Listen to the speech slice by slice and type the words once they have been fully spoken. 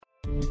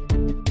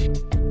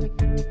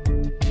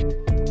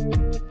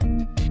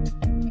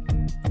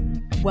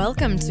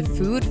Welcome to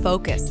Food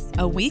Focus,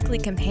 a weekly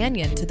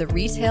companion to the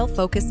Retail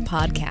Focus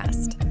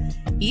podcast.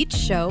 Each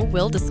show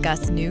will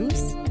discuss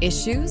news,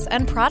 issues,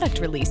 and product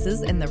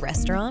releases in the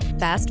restaurant,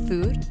 fast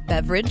food,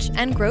 beverage,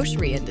 and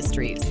grocery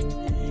industries.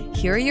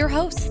 Here are your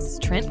hosts,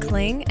 Trent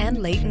Kling and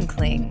Leighton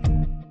Kling.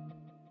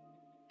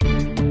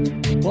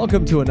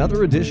 Welcome to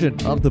another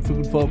edition of the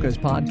Food Focus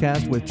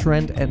podcast with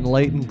Trent and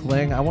Leighton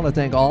Kling. I want to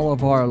thank all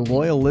of our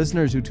loyal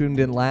listeners who tuned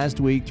in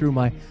last week through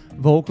my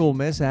vocal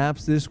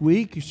mishaps this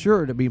week.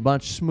 Sure to be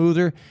much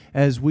smoother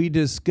as we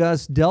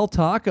discuss Del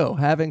Taco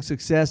having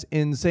success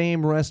in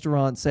same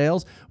restaurant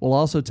sales. We'll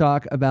also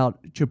talk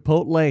about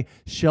Chipotle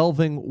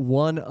shelving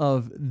one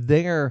of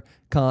their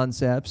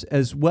concepts,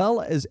 as well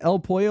as El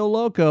Pollo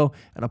Loco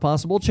and a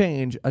possible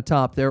change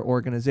atop their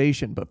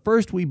organization. But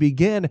first, we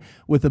begin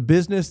with a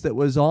business that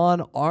was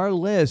on our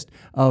list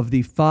of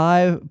the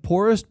 5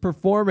 poorest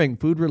performing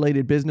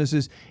food-related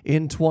businesses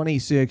in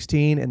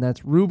 2016, and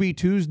that's Ruby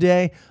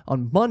Tuesday.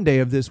 On Monday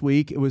of this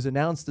week, it was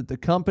announced that the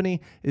company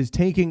is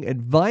taking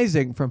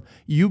advising from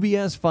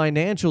UBS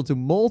Financial to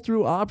mull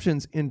through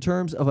options in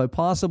terms of a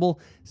possible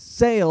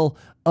sale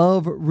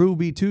of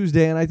Ruby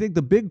Tuesday. And I think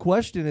the big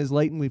question is,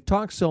 Leighton, we've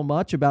talked so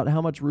much about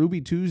how much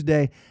Ruby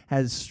Tuesday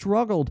has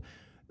struggled.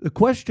 The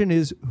question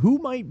is, who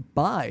might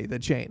buy the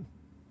chain?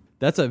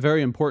 That's a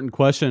very important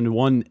question,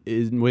 one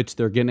in which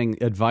they're getting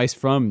advice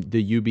from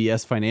the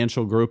UBS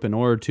Financial Group in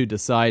order to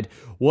decide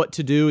what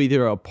to do,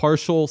 either a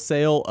partial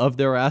sale of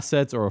their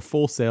assets or a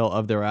full sale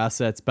of their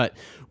assets. But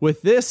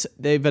with this,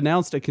 they've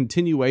announced a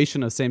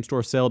continuation of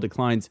same-store sale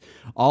declines.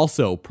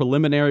 Also,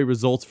 preliminary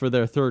results for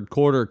their third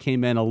quarter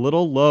came in a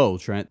little low,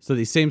 Trent. So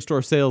the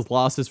same-store sales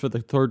losses for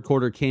the third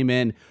quarter came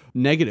in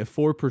negative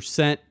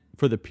 4%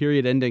 for the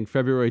period ending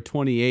February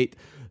 28th.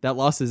 That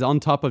loss is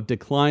on top of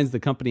declines the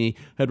company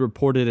had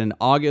reported in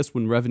August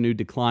when revenue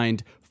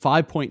declined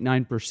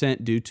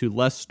 5.9% due to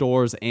less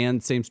stores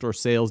and same-store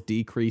sales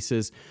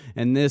decreases.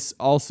 And this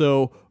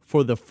also,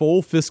 for the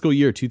full fiscal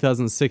year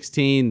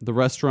 2016, the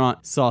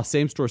restaurant saw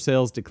same-store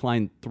sales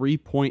decline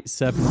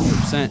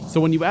 3.7%. So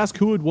when you ask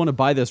who would want to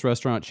buy this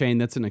restaurant chain,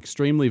 that's an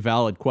extremely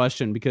valid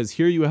question, because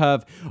here you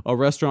have a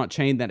restaurant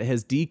chain that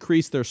has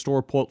decreased their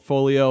store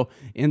portfolio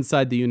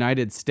inside the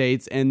United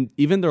States, and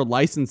even their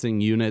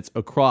licensing units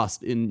across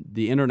in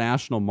the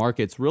international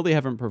markets really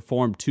haven't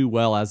performed too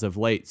well as of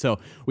late. So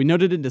we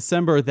noted in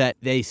December that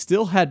they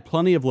still had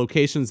plenty of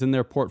locations in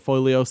their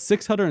portfolio,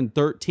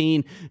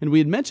 613, and we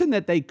had mentioned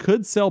that they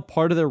could sell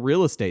part of their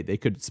real estate. They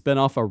could spin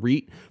off a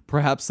REIT,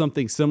 perhaps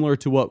something similar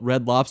to what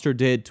Red Lobster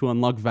did, to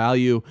unlock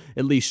value,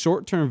 at least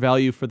short-term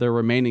value for their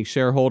remaining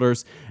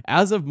shareholders.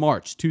 As of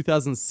March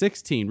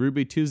 2016,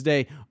 Ruby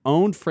Tuesday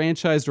owned,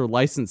 franchised, or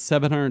licensed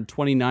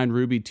 729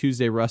 Ruby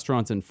Tuesday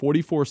restaurants in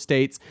 44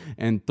 states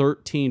and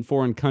 13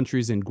 foreign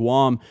countries in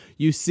Guam.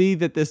 You see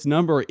that this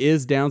number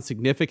is down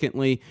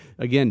significantly.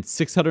 Again,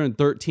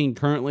 613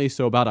 currently,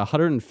 so about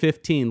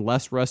 115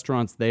 less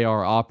restaurants they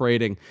are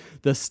operating.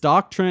 The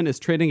stock trend is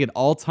trading at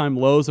all-time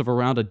lows of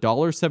around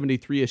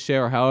 $1.73 a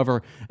share.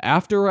 However,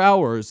 after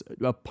hours,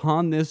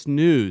 upon this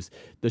news,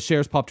 the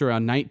shares popped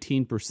around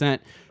 19%.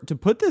 To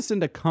put this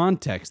into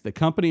context, the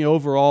company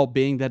overall,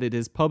 being that it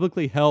is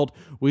publicly held,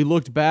 we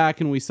looked back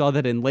and we saw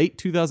that in late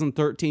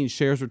 2013,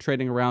 shares were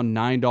trading around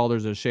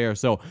 $9 a share.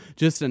 So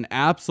just an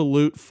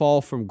absolute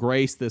fall from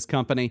grace, this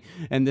company.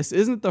 And this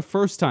isn't the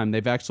first time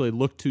they've actually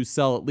looked to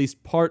sell at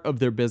least part of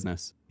their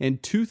business. In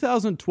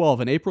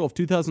 2012, in April of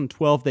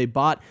 2012, they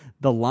bought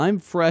the Lime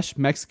Fresh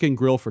Mexican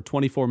Grill for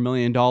 $24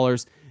 million.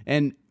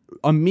 And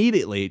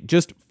immediately,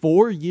 just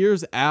 4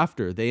 years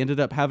after, they ended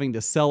up having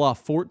to sell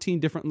off 14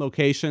 different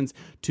locations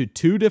to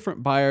 2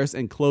 different buyers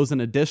and close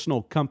an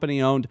additional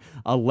company-owned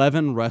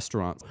 11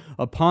 restaurants.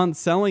 Upon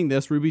selling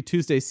this, Ruby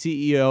Tuesday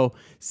CEO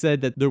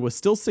said that there was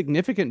still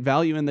significant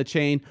value in the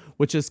chain,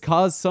 which has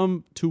caused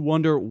some to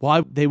wonder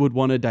why they would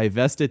want to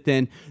divest it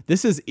then.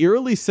 This is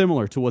eerily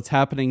similar to what's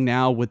happening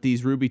now with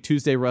these Ruby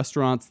Tuesday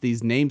restaurants,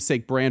 these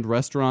namesake brand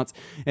restaurants,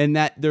 and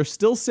that they're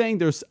still saying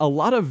there's a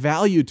lot of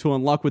value to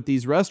unlock with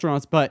these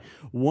restaurants, but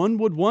one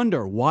would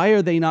wonder, why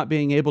are they not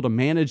being able to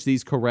manage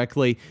these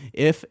correctly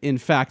if, in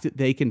fact,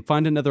 they can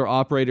find another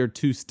operator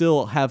to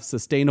still have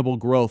sustainable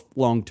growth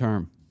long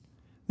term?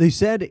 They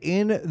said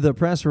in the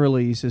press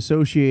release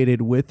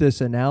associated with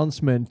this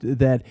announcement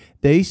that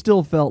they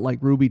still felt like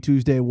Ruby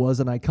Tuesday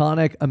was an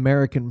iconic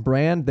American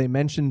brand. They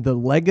mentioned the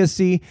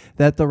legacy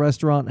that the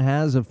restaurant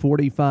has of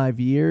 45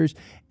 years.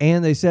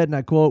 And they said, and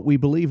I quote, "We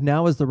believe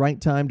now is the right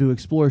time to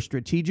explore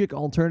strategic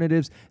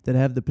alternatives that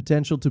have the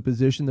potential to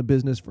position the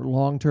business for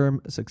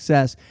long-term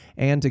success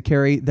and to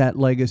carry that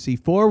legacy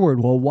forward."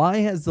 Well, why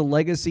has the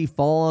legacy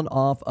fallen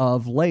off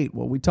of late?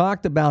 Well, we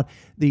talked about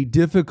the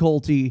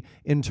difficulty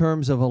in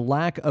terms of a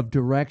lack of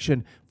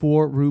direction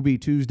for Ruby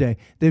Tuesday.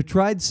 They've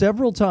tried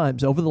several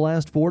times over the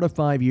last 4 to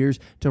 5 years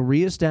to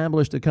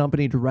reestablish the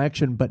company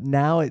direction, but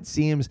now it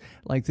seems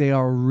like they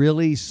are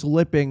really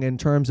slipping in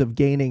terms of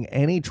gaining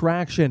any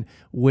traction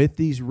with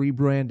these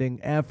rebranding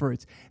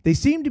efforts. They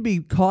seem to be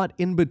caught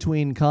in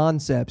between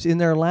concepts. In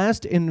their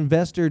last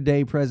Investor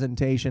Day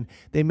presentation,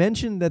 they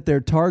mentioned that their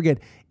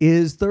target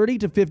is 30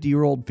 to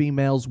 50-year-old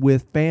females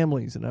with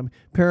families. And I'm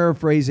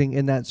paraphrasing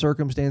in that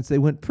circumstance. They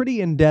went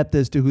pretty in-depth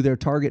as to who their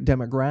target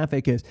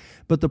demographic is.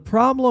 But the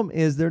problem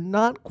is they're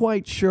not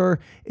quite sure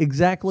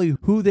exactly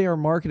who they are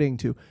marketing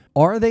to.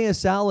 Are they a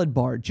salad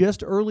bar?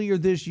 Just earlier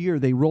this year,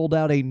 they rolled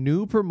out a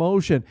new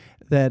promotion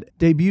that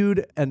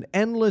debuted an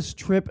endless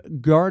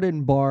trip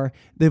garden bar.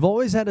 They've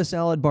always had a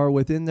salad bar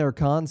within their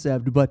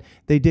concept, but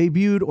they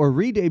debuted or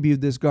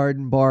re-debuted this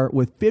garden bar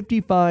with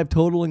 55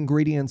 total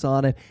ingredients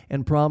on it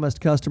and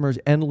promised customers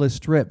endless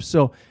trips.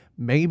 So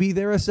maybe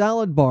they're a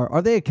salad bar.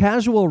 Are they a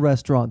casual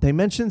restaurant? They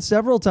mentioned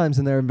several times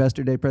in their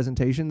Investor Day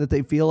presentation that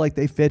they feel like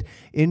they fit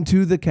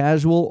into the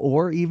casual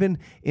or even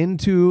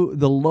into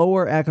the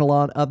lower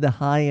echelon of the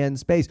high-end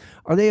space.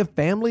 Are they a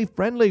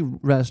family-friendly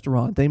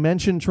restaurant? They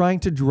mentioned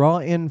trying to draw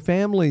in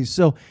families.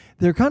 So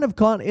they're kind of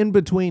caught in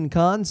between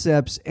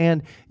concepts,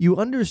 and you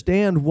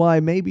understand why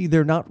maybe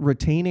they're not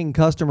retaining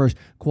customers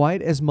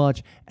quite as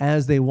much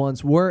as they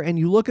once were. And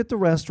you look at the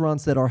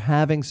restaurants that are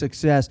having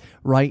success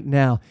right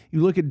now.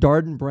 You look at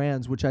Darden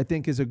Brands, which I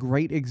think is a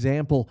great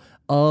example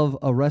of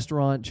a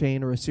restaurant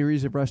chain or a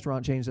series of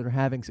restaurant chains that are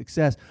having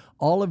success.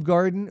 Olive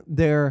Garden,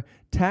 their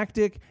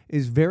tactic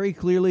is very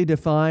clearly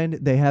defined.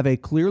 They have a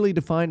clearly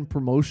defined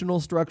promotional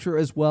structure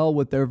as well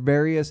with their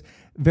various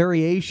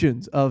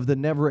variations of the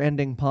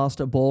never-ending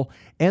pasta bowl,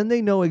 and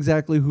they know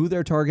exactly who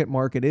their target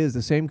market is.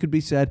 The same could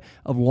be said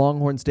of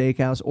Longhorn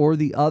Steakhouse or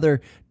the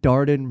other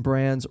Darden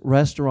Brands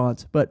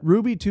restaurants. But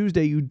Ruby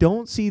Tuesday, you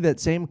don't see that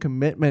same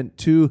commitment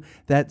to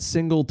that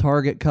single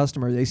target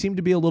customer. They seem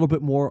to be a little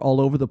bit more all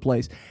over the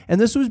place.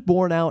 And this was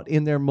borne out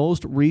in their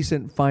most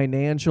recent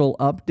financial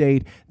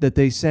update that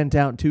they sent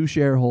out to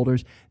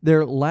shareholders.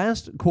 Their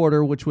last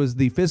quarter, which was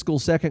the fiscal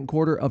second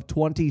quarter of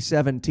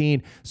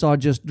 2017, saw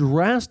just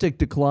drastic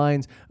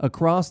declines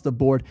across the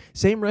board.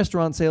 Same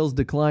restaurant sales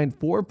declined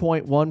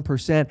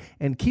 4.1%.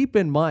 And keep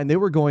in mind, they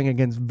were going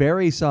against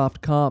very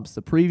soft comps.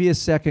 The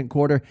previous second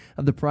quarter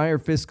of the prior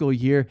fiscal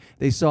year,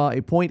 they saw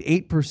a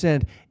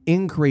 0.8%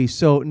 increase.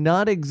 So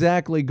not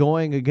exactly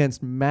going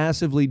against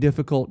massively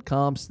difficult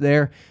comps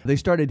there. They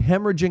started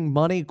hemorrhaging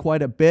money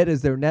quite a bit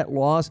as their net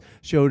loss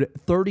showed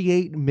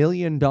 $38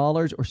 million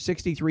or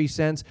 63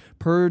 cents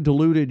per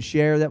diluted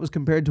share. That was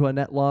compared to a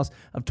net loss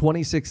of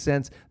 26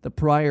 cents the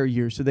prior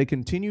year. So they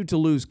continued to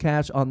lose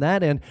cash on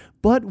that end.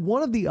 But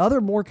one of the other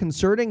more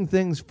concerning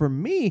things for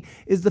me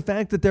is the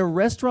fact that their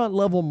restaurant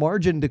level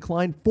margin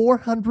declined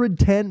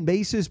 410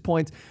 basis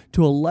points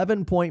to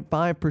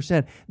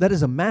 11.5%. That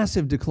is a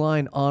massive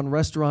decline on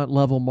restaurant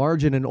level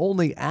margin and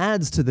only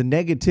adds to the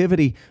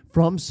negativity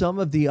from some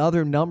of the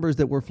other numbers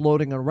that were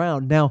floating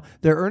around. Now,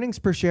 their earnings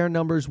per share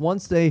numbers,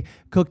 once they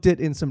cooked it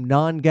in some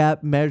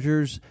non-GAAP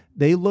measures,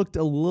 they looked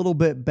a little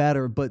bit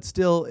better, but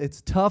still it's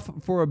tough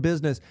for a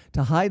business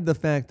to hide the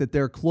fact that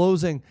they're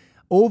closing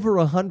over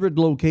 100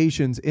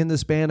 locations in the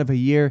span of a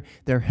year.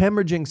 They're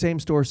hemorrhaging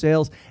same-store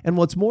sales. And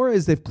what's more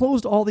is they've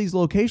closed all these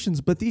locations,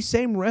 but these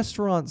same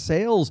restaurant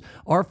sales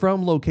are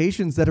from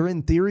locations that are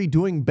in theory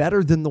doing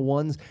better than the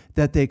ones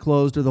that they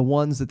closed or the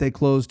ones that they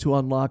closed to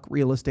unlock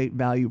real estate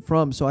value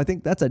from. So I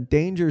think that's a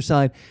danger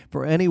sign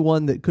for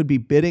anyone that could be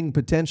bidding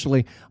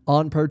potentially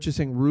on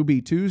purchasing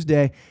Ruby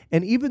Tuesday.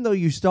 And even though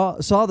you saw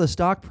the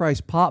stock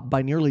price pop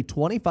by nearly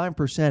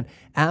 25%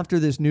 after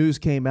this news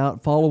came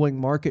out following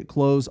market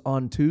close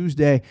on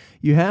Tuesday,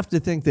 you have to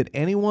think that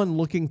anyone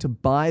looking to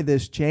buy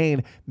this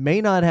chain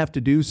may not have to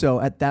do so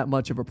at that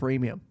much of a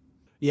premium.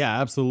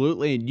 Yeah,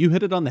 absolutely. And you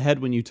hit it on the head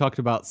when you talked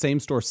about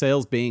same-store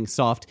sales being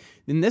soft.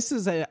 And this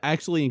is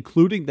actually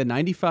including the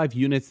 95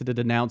 units that it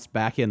announced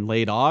back in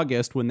late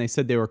August when they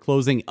said they were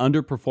closing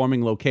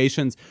underperforming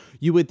locations.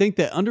 You would think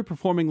that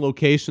underperforming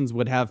locations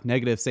would have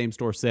negative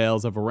same-store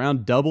sales of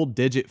around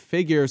double-digit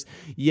figures,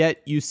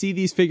 yet you see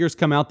these figures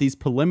come out, these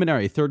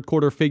preliminary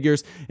third-quarter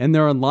figures, and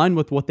they're in line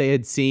with what they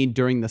had seen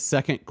during the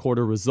second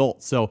quarter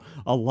results. So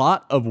a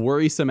lot of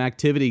worrisome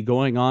activity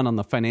going on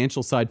the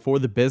financial side for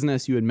the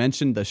business. You had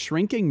mentioned the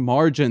shrinking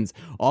margins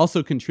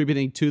also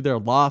contributing to their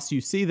loss. You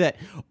see that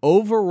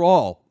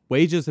overall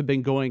wages have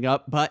been going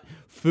up, but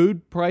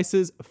food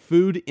prices,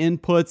 food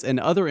inputs, and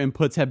other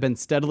inputs have been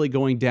steadily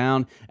going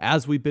down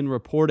as we've been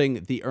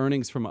reporting the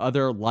earnings from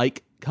other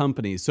like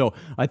companies. So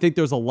I think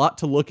there's a lot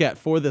to look at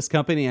for this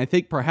company. I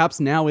think perhaps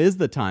now is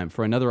the time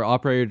for another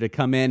operator to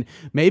come in,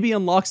 maybe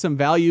unlock some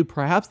value.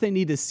 Perhaps they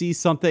need to see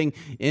something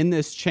in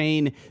this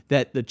chain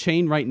that the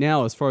chain right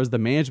now, as far as the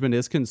management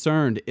is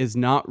concerned, is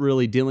not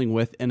really dealing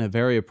with in a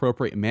very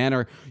appropriate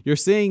manner. You're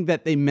seeing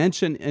that they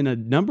mention in a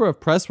number of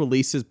press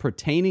releases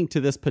pertaining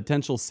to this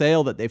potential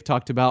sale that they've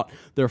talked about,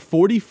 their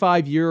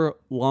 45-year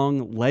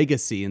long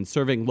legacy in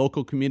serving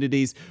local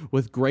communities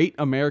with great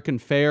American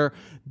fare.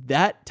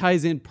 That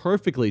ties in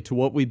perfectly to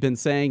what we've been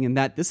saying, in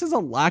that this is a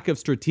lack of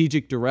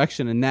strategic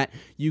direction, and that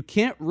you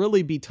can't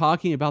really be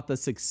talking about the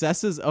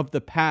successes of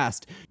the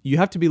past. You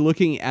have to be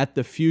looking at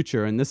the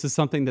future, and this is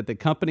something that the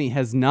company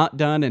has not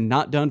done, and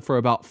not done for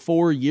about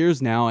 4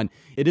 years now, and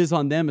it is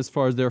on them as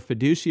far as their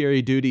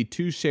fiduciary duty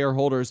to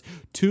shareholders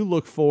to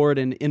look forward,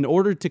 and in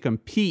order to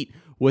compete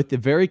with the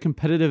very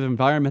competitive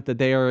environment that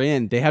they are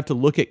in, they have to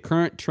look at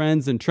current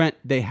trends and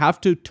they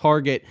have to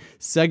target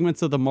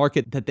segments of the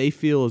market that they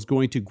feel is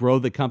going to grow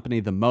the company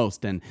the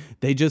most. And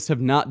they just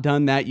have not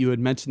done that. You had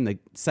mentioned the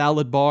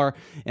salad bar,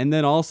 and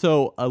then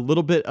also a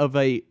little bit of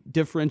a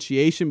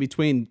differentiation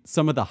between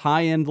some of the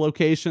high-end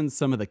locations,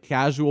 some of the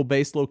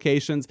casual-based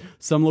locations.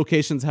 Some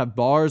locations have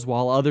bars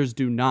while others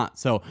do not.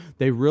 So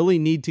they really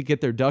need to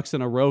get their ducks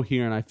in a row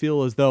here. And I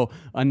feel as though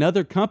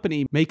another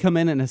company may come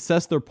in and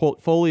assess their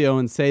portfolio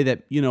and say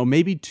that,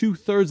 maybe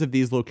 2/3 of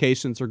these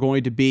locations are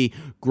going to be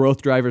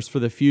growth drivers for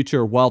the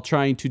future while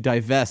trying to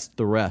divest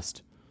the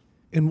rest.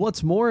 And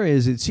what's more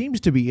is it seems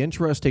to be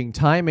interesting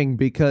timing,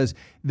 because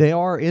they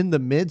are in the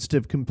midst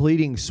of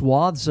completing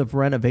swaths of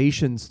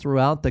renovations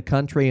throughout the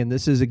country. And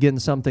this is, again,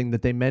 something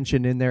that they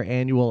mentioned in their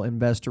annual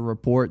investor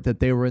report,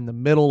 that they were in the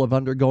middle of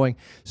undergoing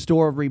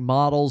store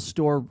remodels,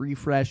 store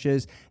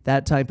refreshes,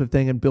 that type of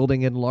thing, and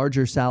building in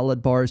larger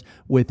salad bars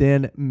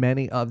within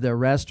many of their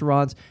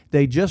restaurants.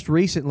 They just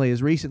recently,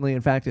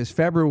 in fact, as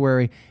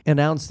February,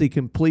 announced the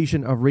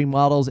completion of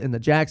remodels in the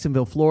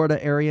Jacksonville,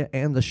 Florida area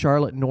and the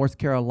Charlotte, North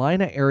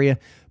Carolina area.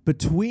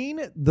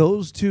 Between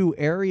those two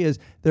areas,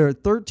 there are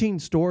 13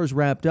 stores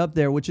wrapped up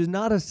there, which is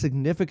not a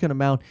significant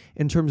amount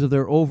in terms of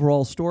their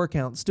overall store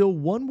count. Still,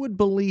 one would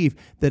believe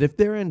that if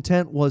their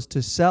intent was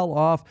to sell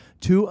off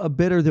to a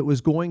bidder that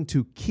was going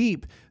to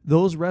keep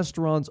those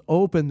restaurants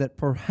open, that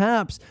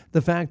perhaps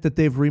the fact that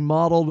they've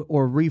remodeled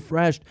or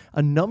refreshed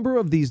a number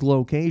of these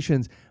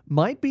locations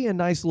might be a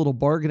nice little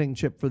bargaining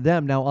chip for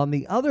them. Now, on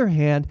the other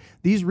hand,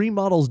 these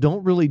remodels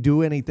don't really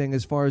do anything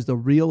as far as the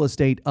real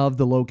estate of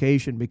the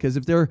location, because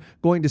if they're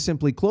going to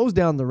simply close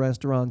down the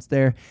restaurants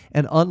there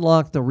and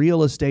unlock the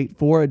real estate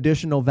for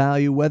additional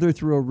value, whether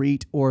through a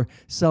REIT or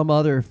some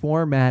other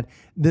format,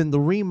 then the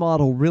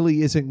remodel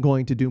really isn't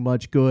going to do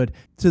much good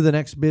to the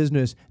next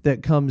business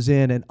that comes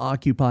in and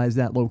occupies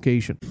that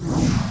location.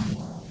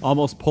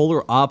 Almost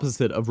polar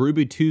opposite of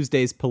Ruby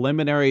Tuesday's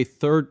preliminary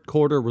third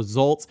quarter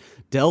results,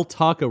 Del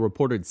Taco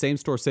reported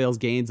same-store sales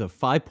gains of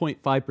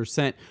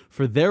 5.5%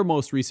 for their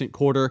most recent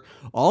quarter.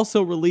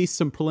 Also released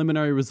some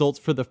preliminary results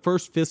for the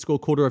first fiscal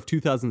quarter of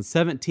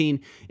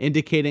 2017,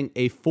 indicating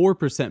a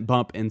 4%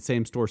 bump in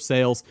same-store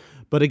sales.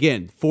 But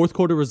again, fourth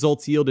quarter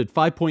results yielded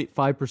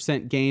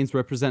 5.5% gains,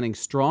 representing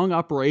strong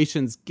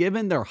operations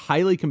given their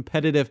highly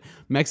competitive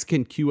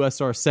Mexican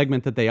QSR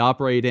segment that they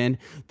operate in.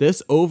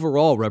 This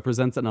overall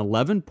represents an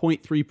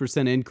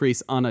 11.3%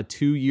 increase on a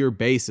 2-year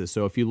basis.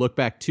 So if you look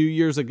back 2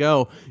 years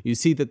ago, you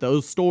see that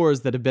those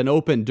stores that have been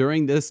open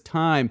during this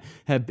time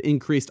have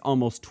increased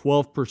almost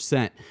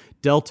 12%.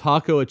 Del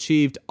Taco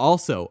achieved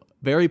also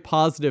very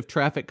positive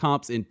traffic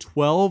comps in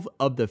 12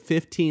 of the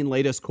 15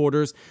 latest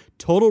quarters.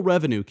 Total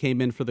revenue came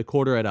in for the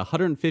quarter at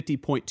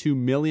 $150.2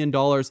 million,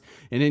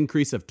 an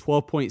increase of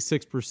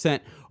 12.6%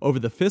 over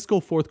the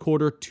fiscal fourth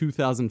quarter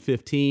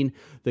 2015.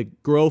 The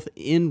growth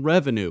in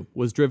revenue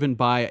was driven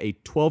by a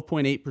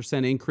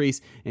 12.8%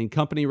 increase in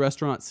company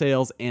restaurant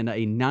sales and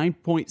a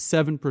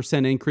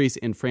 9.7% increase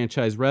in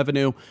franchise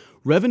revenue.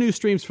 Revenue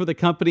streams for the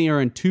company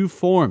are in two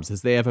forms,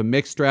 as they have a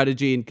mixed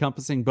strategy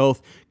encompassing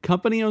both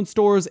company-owned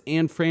stores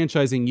and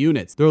franchising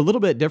units. They're a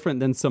little bit different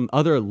than some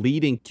other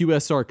leading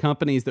QSR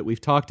companies that we've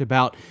talked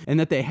about, and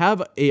that they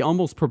have a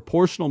almost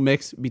proportional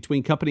mix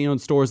between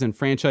company-owned stores and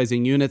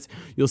franchising units.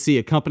 You'll see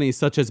a company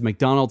such as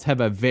McDonald's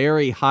have a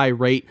very high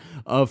rate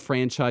of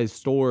franchise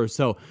stores.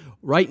 So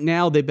right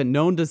now, they've been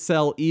known to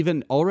sell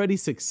even already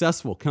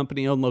successful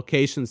company-owned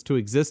locations to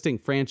existing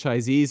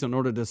franchisees in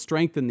order to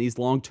strengthen these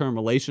long-term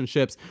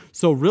relationships.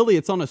 So really,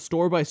 it's on a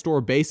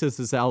store-by-store basis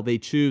is how they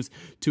choose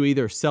to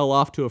either sell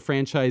off to a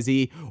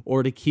franchisee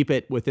or to keep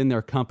it within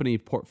their company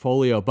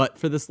portfolio. But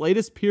for this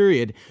latest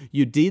period,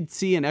 you did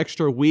see an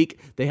extra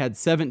week. They had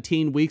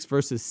 17 weeks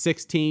versus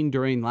 16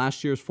 during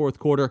last year's fourth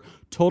quarter.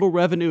 Total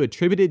revenue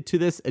attributed to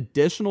this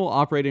additional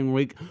operating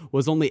week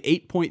was only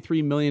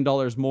 $8.3 million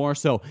more.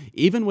 So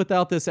even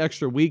without this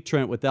extra week,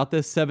 Trent, without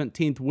this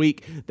 17th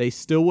week, they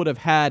still would have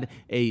had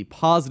a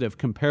positive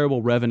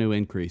comparable revenue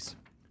increase.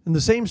 And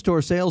the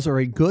same-store sales are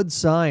a good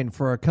sign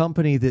for a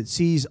company that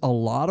sees a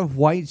lot of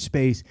white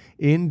space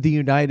in the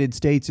United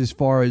States as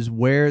far as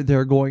where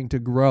they're going to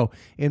grow.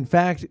 In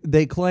fact,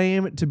 they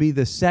claim to be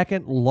the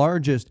second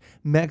largest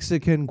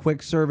Mexican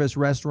quick-service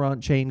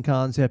restaurant chain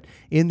concept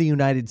in the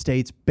United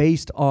States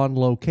based on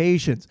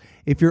locations.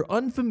 If you're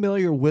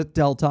unfamiliar with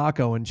Del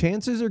Taco, and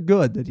chances are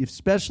good that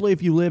especially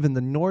if you live in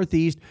the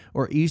northeast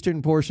or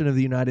eastern portion of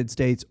the United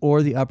States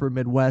or the upper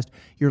Midwest,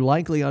 you're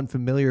likely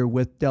unfamiliar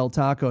with Del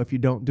Taco if you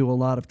don't do a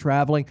lot of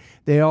traveling.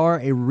 They are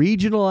a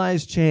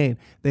regionalized chain.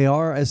 They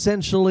are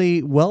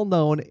essentially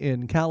well-known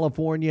in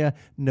California,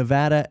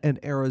 Nevada, and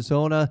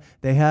Arizona.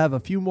 They have a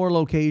few more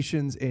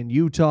locations in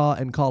Utah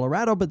and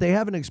Colorado, but they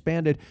haven't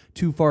expanded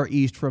too far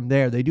east from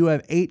there. They do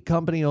have 8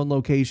 company-owned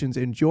locations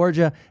in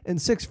Georgia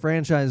and 6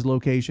 franchise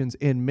locations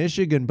in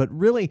Michigan, but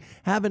really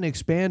haven't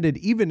expanded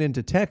even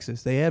into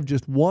Texas. They have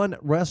just 1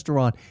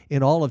 restaurant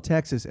in all of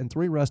Texas and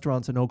 3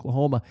 restaurants in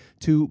Oklahoma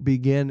to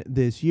begin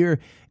this year.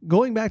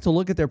 Going back to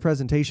look at their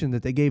presentation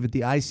that they gave at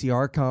the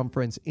ICR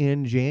conference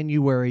in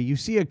January, you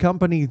see a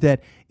company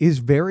that is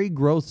very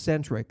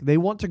growth-centric. They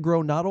want to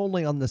grow not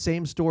only on the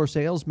same-store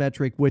sales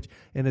metric,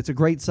 and it's a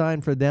great sign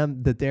for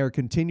them that they're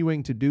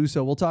continuing to do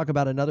so. We'll talk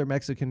about another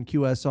Mexican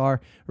QSR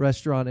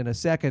restaurant in a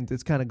second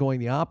that's kind of going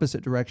the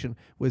opposite direction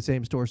with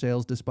same-store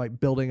sales despite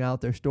building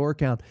out their store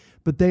count.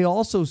 But they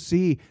also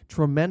see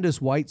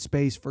tremendous white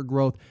space for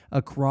growth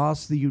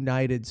across the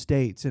United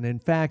States. And in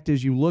fact,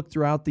 as you look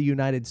throughout the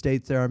United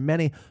States, there are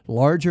many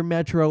larger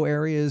metro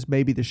areas,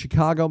 maybe the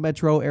Chicago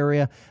metro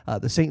area,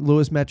 the St.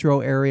 Louis metro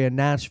area,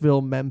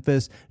 Nashville,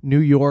 Memphis, New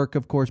York,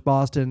 of course,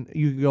 Boston,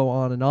 you could go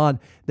on,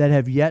 that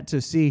have yet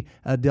to see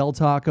a Del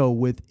Taco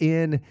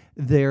within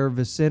their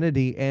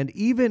vicinity, and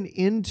even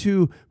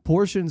into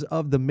portions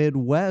of the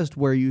Midwest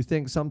where you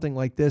think something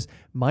like this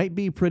might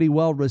be pretty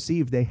well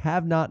received. They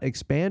have not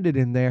expanded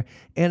in there,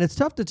 and it's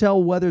tough to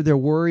tell whether they're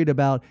worried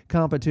about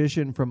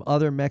competition from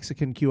other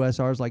Mexican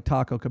QSRs like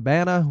Taco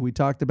Cabana, who we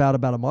talked about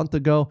a month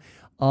ago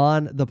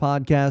on the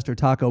podcast, or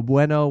Taco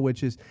Bueno,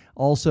 which is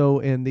also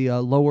in the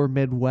lower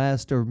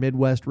Midwest or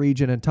Midwest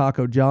region, and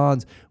Taco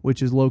John's,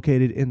 which is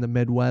located in the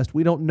Midwest.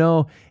 We don't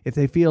know if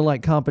they feel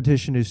like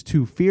competition is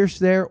too fierce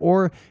there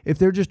or if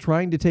they're just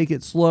trying to take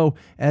it slow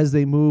as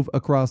they move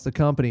across the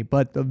company.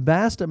 But the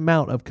vast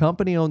amount of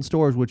company-owned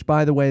stores, which,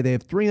 by the way, they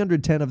have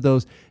 310 of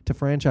those to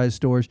franchise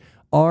stores,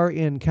 are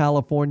in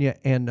California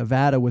and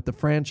Nevada, with the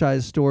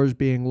franchise stores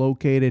being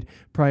located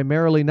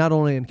primarily not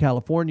only in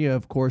California,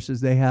 of course,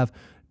 as they have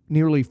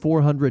nearly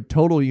 400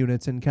 total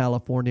units in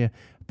California.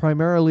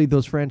 Primarily,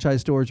 those franchise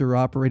stores are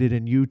operated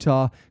in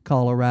Utah,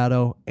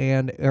 Colorado,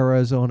 and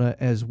Arizona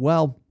as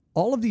well.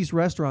 All of these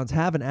restaurants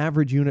have an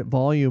average unit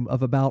volume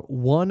of about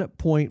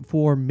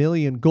 1.4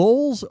 million.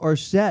 Goals are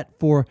set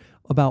for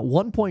about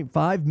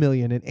 1.5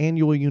 million in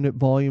annual unit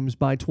volumes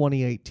by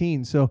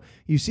 2018. So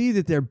you see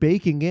that they're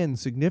baking in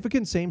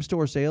significant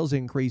same-store sales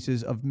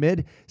increases of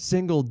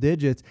mid-single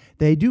digits.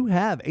 They do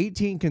have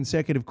 18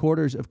 consecutive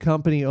quarters of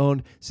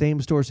company-owned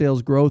same-store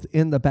sales growth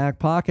in the back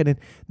pocket. And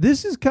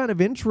this is kind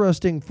of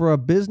interesting for a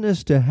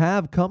business to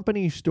have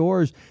company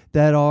stores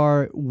that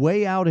are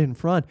way out in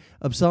front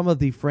of some of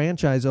the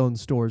franchise-owned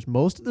stores.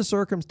 Most of the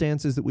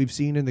circumstances that we've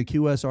seen in the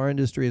QSR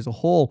industry as a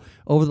whole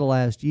over the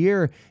last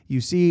year, you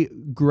see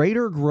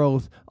greater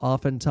growth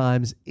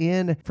oftentimes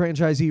in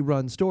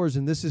franchisee-run stores,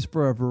 and this is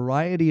for a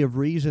variety of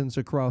reasons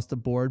across the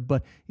board,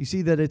 but you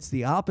see that it's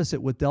the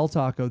opposite with Del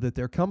Taco, that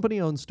their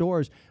company-owned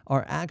stores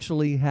are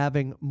actually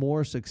having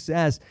more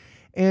success.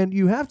 And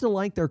you have to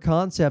like their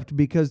concept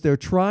because they're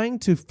trying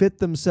to fit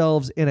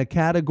themselves in a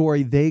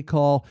category they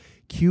call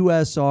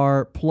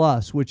QSR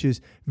Plus, which is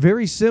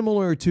very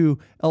similar to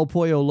El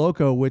Pollo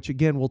Loco, which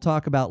again we'll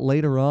talk about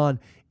later on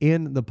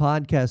in the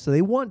podcast. So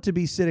they want to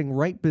be sitting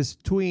right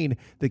between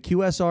the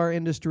QSR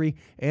industry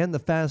and the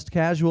fast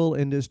casual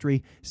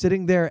industry,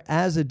 sitting there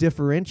as a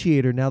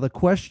differentiator. Now the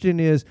question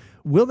is,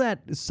 will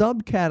that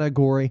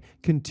subcategory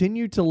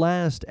continue to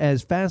last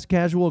as fast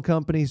casual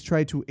companies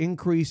try to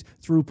increase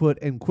throughput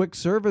and quick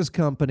service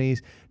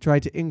companies try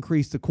to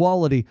increase the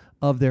quality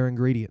of their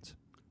ingredients?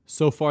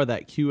 So far,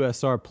 that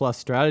QSR Plus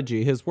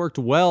strategy has worked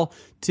well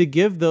to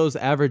give those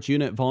average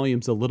unit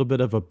volumes a little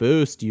bit of a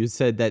boost. You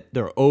said that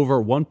they're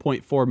over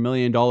 $1.4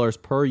 million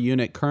per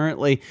unit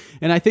currently,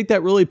 and I think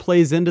that really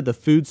plays into the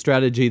food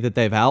strategy that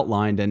they've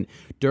outlined. And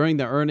during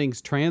the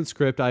earnings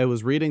transcript, I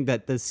was reading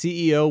that the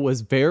CEO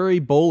was very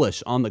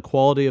bullish on the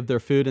quality of their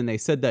food, and they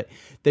said that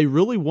they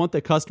really want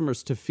the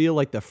customers to feel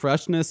like the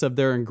freshness of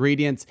their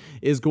ingredients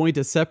is going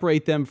to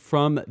separate them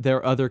from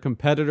their other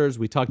competitors.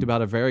 We talked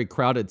about a very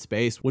crowded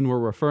space when we're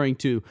referring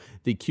to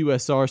the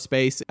QSR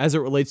space as it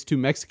relates to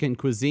Mexican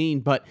cuisine,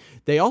 but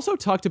they also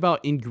talked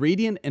about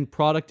ingredient and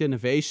product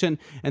innovation.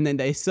 And then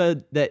they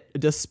said that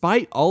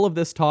despite all of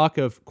this talk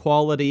of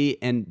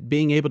quality and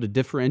being able to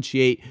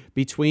differentiate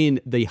between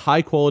the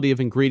high quality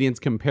of ingredients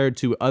compared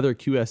to other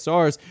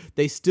QSRs,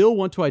 they still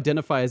want to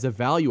identify as a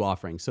value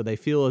offering. So they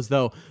feel as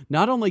though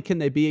not only can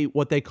they be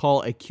what they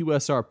call a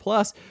QSR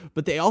plus,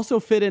 but they also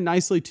fit in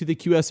nicely to the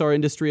QSR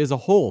industry as a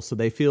whole. So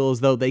they feel as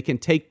though they can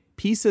take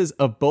pieces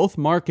of both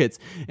markets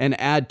and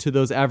add to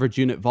those average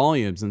unit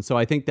volumes. And so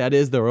I think that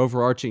is their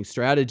overarching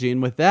strategy.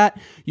 And with that,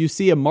 you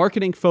see a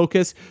marketing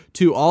focus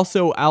to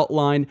also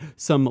outline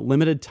some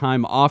limited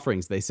time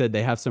offerings. They said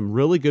they have some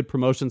really good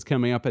promotions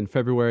coming up in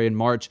February and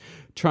March.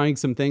 trying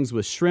some things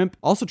with shrimp,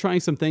 also trying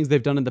some things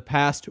they've done in the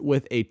past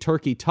with a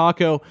turkey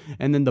taco,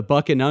 and then the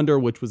buck and under,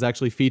 which was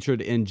actually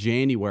featured in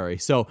January.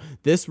 So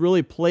this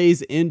really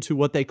plays into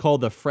what they call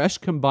the Fresh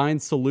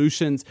Combined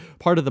Solutions,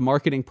 part of the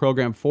marketing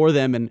program for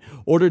them, in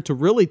order to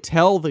really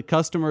tell the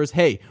customers,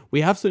 hey,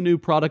 we have some new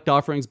product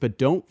offerings, but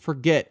don't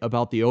forget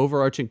about the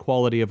overarching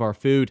quality of our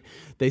food.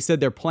 They said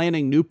they're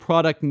planning new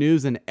product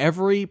news in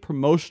every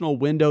promotional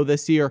window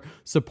this year,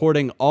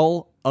 supporting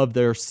all of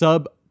their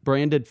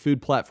branded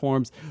food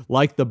platforms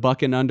like the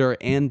Buck and Under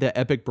and the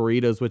Epic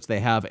Burritos, which they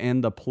have,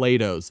 and the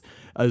Play-Dohs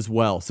as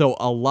well. So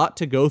a lot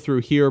to go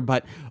through here,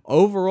 but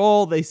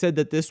overall, they said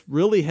that this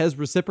really has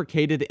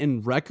reciprocated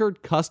in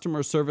record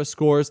customer service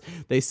scores.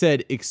 They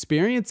said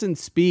experience and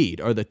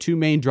speed are the two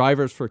main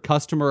drivers for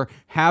customer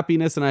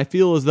happiness, and I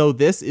feel as though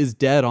this is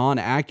dead on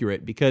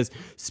accurate, because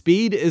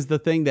speed is the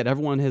thing that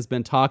everyone has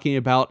been talking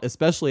about,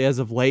 especially as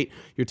of late.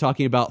 You're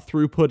talking about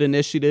throughput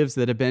initiatives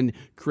that have been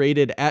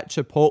created at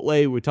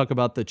Chipotle. We talk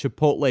about the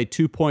Chipotle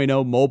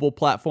 2.0 mobile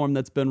platform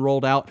that's been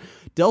rolled out.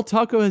 Del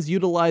Taco has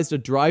utilized a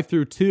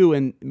drive-through too,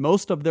 and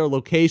most of their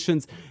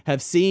locations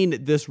have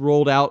seen this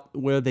rolled out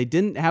where they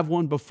didn't have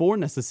one before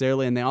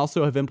necessarily, and they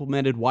also have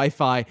implemented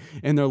Wi-Fi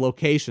in their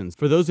locations.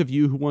 For those of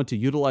you who want to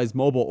utilize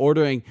mobile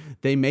ordering,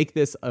 they make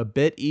this a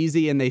bit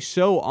easy, and they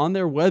show on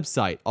their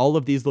website all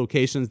of these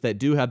locations that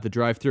do have the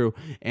drive-through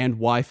and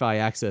Wi-Fi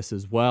access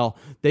as well.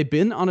 They've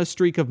been on a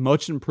streak of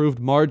much improved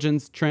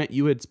margins. Trent,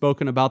 you had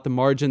spoken about the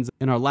margins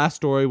in our last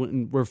story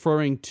when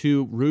referring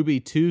to Ruby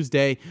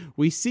Tuesday.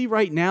 We see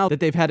right now that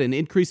they've had an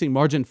increasing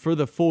margin for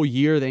the full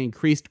year. They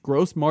increased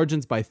gross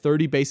margins by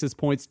 30 basis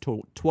points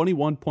to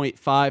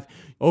 21.5.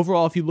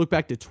 Overall, if you look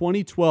back to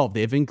 2012,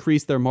 they've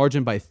increased their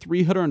margin by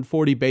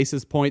 340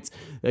 basis points.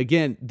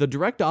 Again, the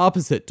direct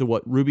opposite to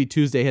what Ruby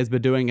Tuesday has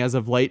been doing as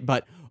of late,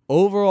 but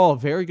overall,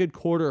 very good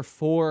quarter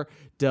for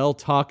Del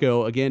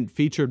Taco, again,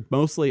 featured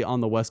mostly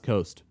on the West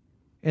Coast.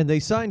 And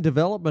they signed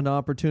development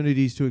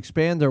opportunities to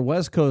expand their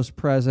West Coast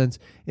presence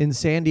in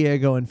San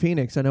Diego and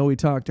Phoenix. I know we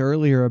talked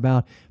earlier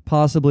about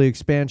possibly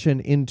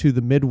expansion into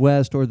the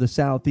Midwest or the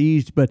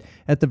Southeast, but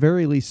at the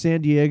very least,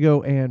 San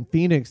Diego and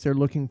Phoenix, they're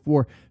looking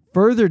for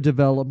further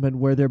development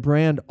where their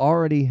brand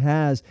already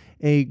has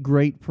a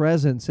great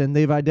presence. And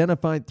they've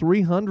identified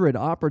 300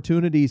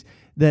 opportunities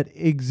that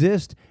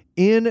exist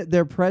in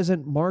their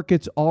present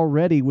markets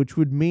already, which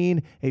would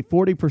mean a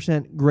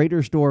 40%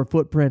 greater store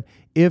footprint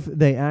if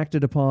they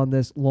acted upon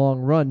this long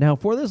run. Now,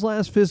 for this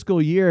last fiscal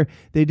year,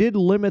 they did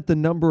limit the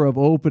number of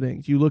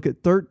openings. You look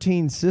at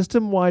 13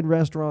 system-wide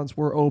restaurants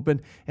were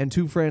open and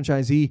 2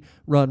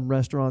 franchisee-run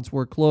restaurants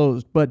were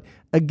closed. But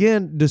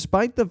again,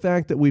 despite the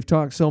fact that we've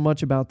talked so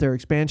much about their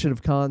expansion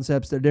of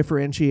concepts, their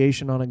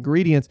differentiation on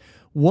ingredients,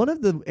 one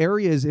of the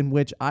areas in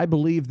which I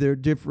believe they're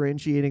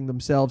differentiating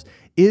themselves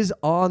is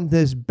on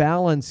this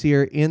balance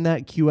here in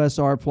that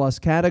QSR Plus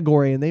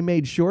category. And they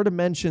made sure to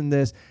mention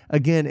this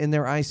again in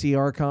their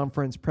ICR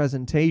conference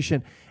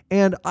presentation.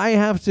 And I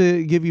have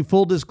to give you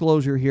full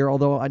disclosure here,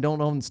 although I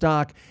don't own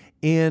stock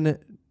in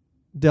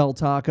Del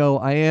Taco.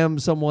 I am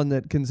someone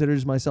that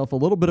considers myself a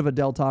little bit of a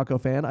Del Taco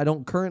fan. I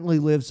don't currently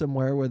live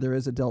somewhere where there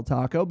is a Del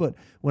Taco, but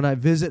when I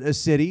visit a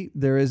city,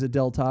 there is a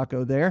Del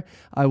Taco there.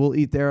 I will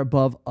eat there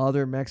above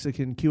other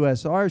Mexican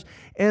QSRs.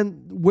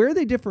 And where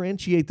they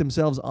differentiate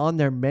themselves on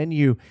their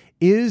menu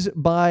is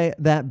by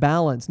that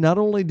balance. Not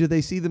only do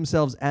they see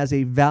themselves as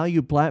a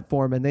value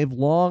platform, and they've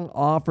long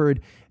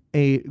offered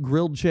a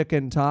grilled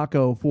chicken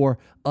taco for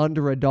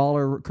under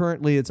 $1.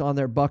 Currently, it's on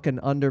their Buck and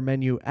Under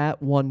menu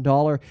at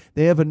 $1.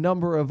 They have a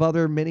number of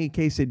other mini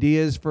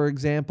quesadillas, for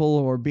example,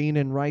 or bean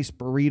and rice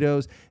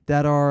burritos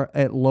that are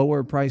at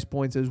lower price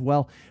points as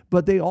well.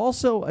 But they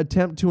also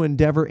attempt to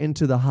endeavor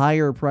into the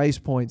higher price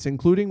points,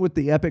 including with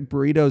the Epic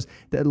Burritos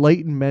that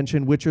Leighton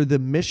mentioned, which are the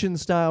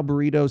mission-style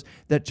burritos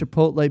that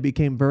Chipotle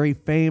became very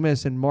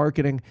famous in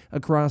marketing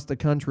across the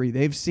country.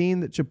 They've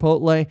seen that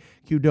Chipotle,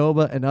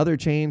 Qdoba, and other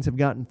chains have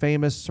gotten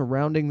famous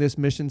surrounding this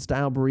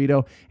mission-style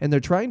burrito, and they're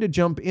trying to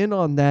jump in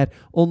on that,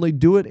 only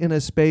do it in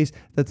a space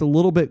that's a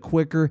little bit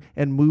quicker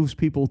and moves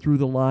people through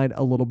the line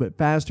a little bit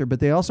faster. But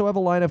they also have a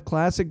line of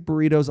classic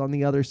burritos on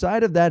the other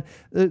side of that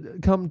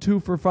come 2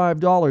 for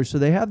 $5. So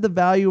they have the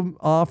value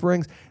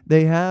offerings.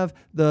 They have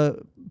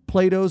the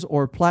Play-Dohs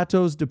or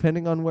platos,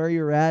 depending on where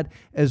you're at,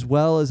 as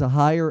well as a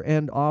higher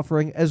end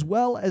offering, as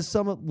well as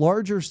some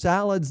larger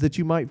salads that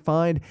you might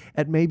find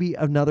at maybe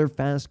another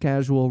fast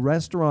casual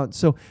restaurant.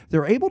 So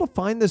they're able to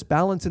find this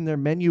balance in their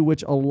menu,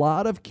 which a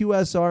lot of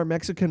QSR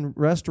Mexican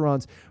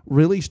restaurants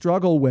really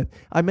struggle with.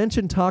 I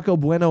mentioned Taco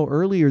Bueno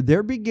earlier.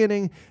 They're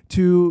beginning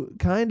to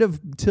kind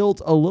of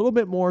tilt a little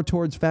bit more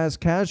towards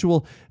fast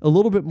casual, a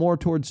little bit more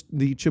towards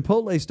the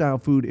Chipotle style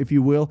food, if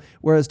you will,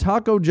 whereas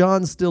Taco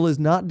John's still is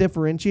not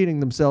differentiating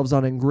themselves themselves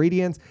on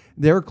ingredients.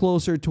 They're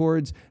closer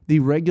towards the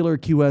regular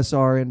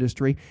QSR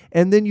industry.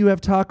 And then you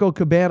have Taco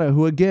Cabana,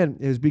 who again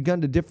has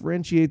begun to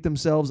differentiate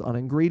themselves on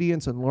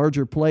ingredients and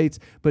larger plates.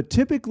 But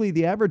typically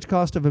the average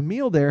cost of a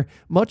meal there,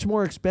 much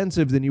more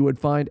expensive than you would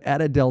find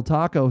at a Del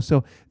Taco.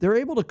 So they're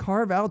able to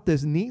carve out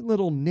this neat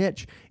little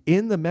niche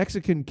in the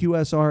Mexican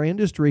QSR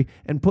industry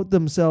and put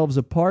themselves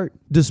apart.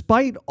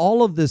 Despite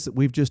all of this that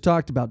we've just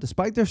talked about,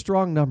 despite their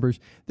strong numbers,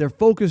 their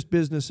focused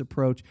business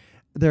approach,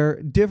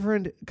 their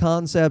different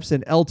concepts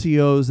and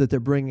LTOs that they're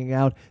bringing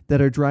out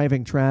that are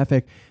driving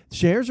traffic,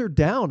 shares are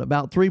down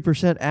about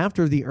 3%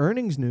 after the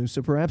earnings news.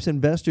 So perhaps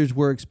investors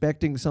were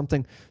expecting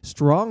something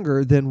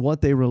stronger than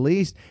what they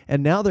released.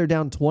 And now they're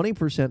down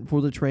 20%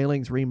 for the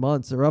trailing 3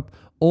 months. They're up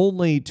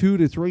only 2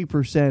 to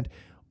 3%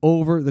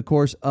 over the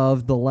course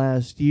of the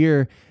last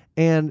year.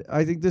 And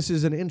I think this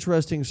is an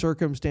interesting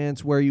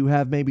circumstance where you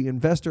have maybe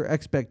investor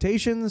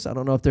expectations. I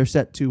don't know if they're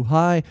set too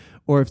high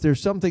or if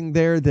there's something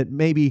there that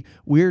maybe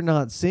we're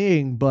not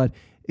seeing, but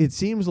it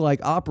seems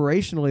like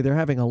operationally they're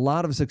having a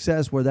lot of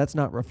success where that's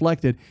not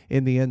reflected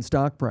in the end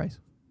stock price.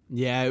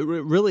 Yeah, it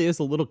really is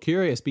a little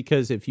curious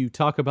because if you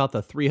talk about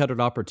the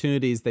 300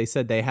 opportunities they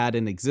said they had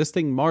in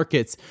existing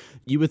markets,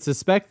 you would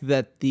suspect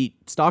that the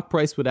stock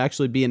price would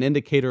actually be an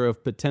indicator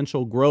of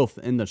potential growth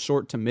in the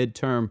short to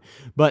midterm.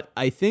 But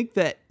I think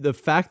that the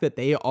fact that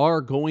they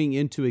are going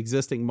into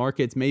existing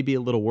markets may be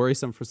a little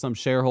worrisome for some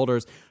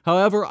shareholders.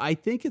 However, I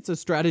think it's a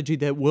strategy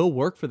that will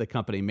work for the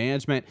company.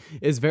 Management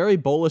is very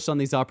bullish on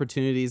these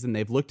opportunities and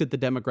they've looked at the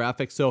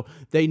demographics, so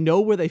they know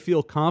where they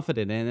feel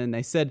confident in. And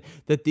they said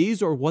that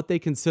these are what they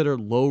consider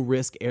low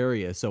risk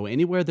areas. So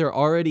anywhere they're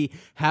already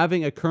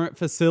having a current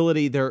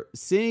facility, they're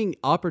seeing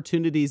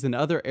opportunities in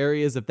other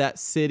areas of that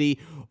city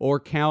or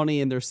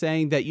county. And they're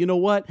saying that, you know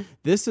what,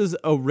 this is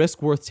a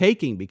risk worth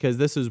taking because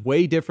this is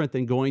way different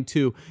than going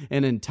to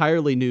an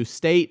entirely new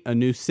state, a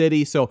new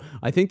city. So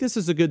I think this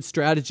is a good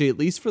strategy, at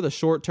least for the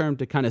short term,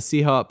 to kind of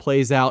see how it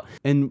plays out.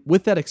 And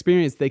with that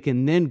experience, they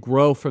can then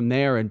grow from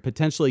there and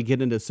potentially get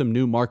into some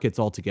new markets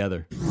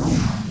altogether.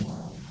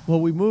 Well,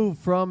 we move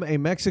from a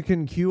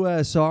Mexican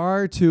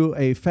QSR to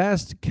a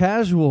fast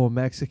casual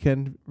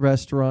Mexican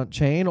restaurant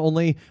chain,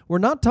 only we're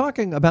not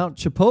talking about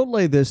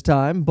Chipotle this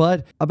time,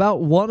 but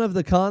about one of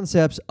the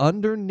concepts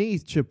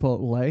underneath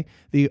Chipotle.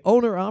 The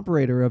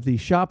owner-operator of the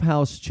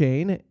ShopHouse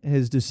chain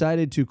has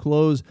decided to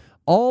close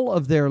all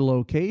of their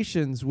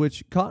locations,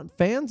 which caught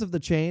fans of the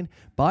chain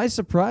by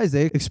surprise.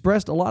 They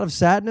expressed a lot of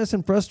sadness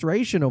and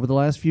frustration over the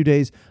last few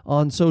days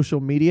on social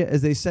media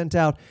as they sent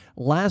out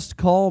last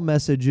call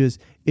messages,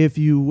 if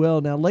you will.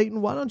 Now,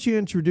 Leighton, why don't you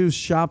introduce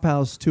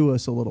ShopHouse to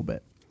us a little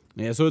bit?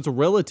 Yeah, so it's a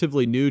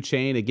relatively new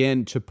chain.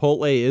 Again,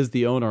 Chipotle is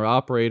the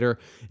owner-operator.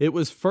 It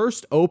was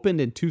first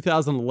opened in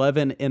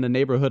 2011 in a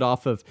neighborhood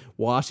off of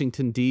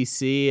Washington,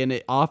 D.C., and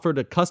it offered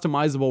a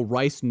customizable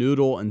rice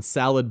noodle and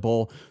salad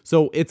bowl.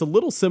 So it's a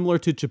little similar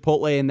to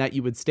Chipotle in that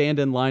you would stand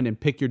in line and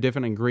pick your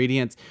different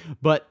ingredients,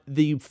 but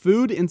the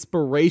food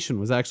inspiration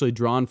was actually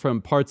drawn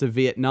from parts of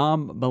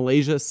Vietnam,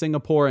 Malaysia,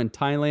 Singapore, and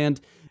Thailand.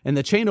 And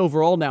the chain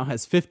overall now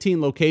has 15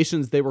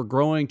 locations. They were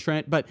growing,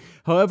 Trent. But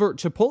however,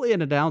 Chipotle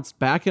had announced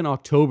back in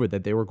October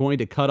that they were going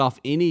to cut off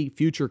any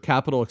future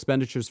capital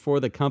expenditures for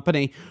the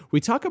company. We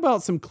talk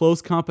about some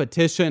close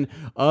competition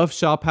of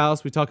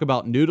ShopHouse. We talk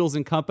about Noodles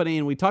 & Company,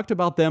 and we talked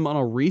about them on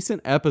a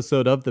recent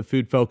episode of The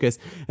Food Focus,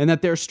 and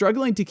that they're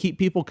struggling to keep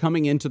people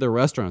coming into their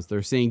restaurants.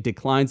 They're seeing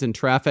declines in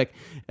traffic.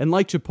 And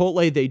like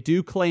Chipotle, they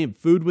do claim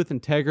food with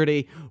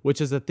integrity, which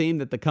is a theme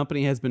that the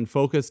company has been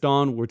focused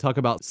on. We're talking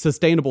about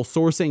sustainable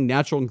sourcing,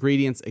 natural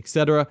ingredients,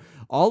 etc.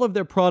 All of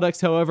their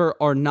products, however,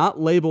 are not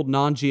labeled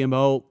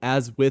non-GMO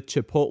as with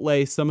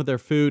Chipotle. Some of their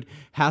food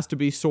has to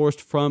be sourced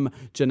from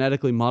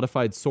genetically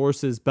modified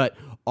sources, but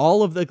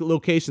all of the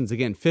locations,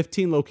 again,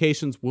 15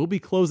 locations, will be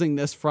closing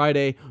this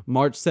Friday,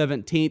 March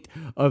 17th,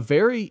 a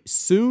very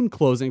soon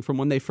closing from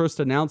when they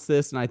first announced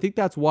this, and I think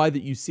that's why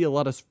that you see a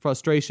lot of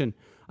frustration.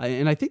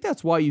 And I think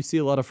that's why you see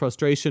a lot of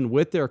frustration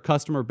with their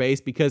customer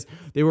base, because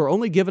they were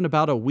only given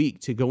about a week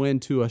to go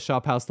into a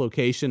ShopHouse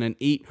location and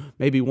eat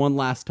maybe one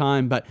last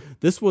time. But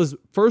this was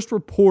first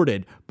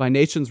reported by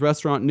Nation's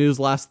Restaurant News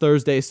last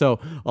Thursday. So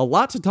a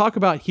lot to talk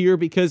about here,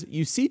 because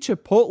you see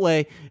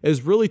Chipotle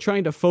is really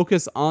trying to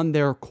focus on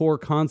their core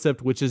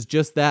concept, which is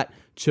just that,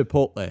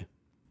 Chipotle.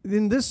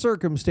 In this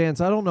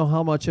circumstance, I don't know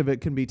how much of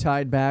it can be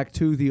tied back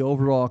to the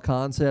overall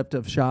concept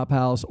of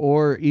ShopHouse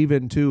or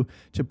even to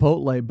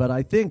Chipotle, but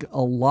I think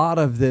a lot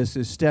of this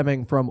is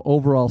stemming from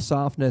overall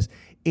softness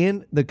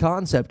in the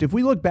concept. If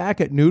we look back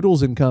at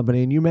Noodles &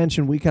 Company, and you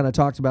mentioned we kind of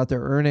talked about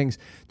their earnings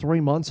 3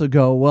 months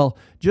ago, well,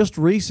 just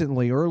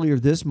recently, earlier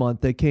this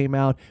month, they came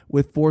out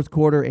with fourth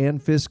quarter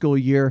and fiscal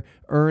year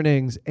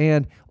earnings,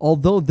 and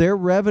although their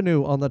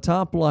revenue on the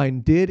top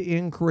line did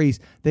increase,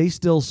 they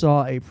still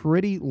saw a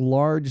pretty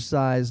large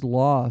size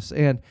loss.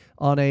 And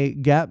on a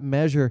GAAP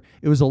measure,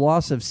 it was a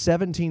loss of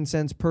 17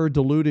 cents per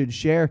diluted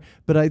share.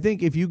 But I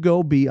think if you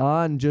go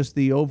beyond just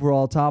the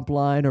overall top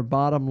line or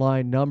bottom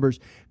line numbers,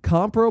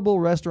 comparable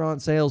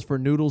restaurant sales for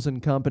Noodles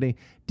 & Company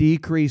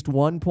decreased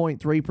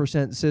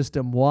 1.3%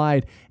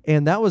 system-wide,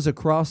 and that was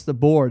across the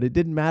board. It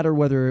didn't matter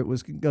whether it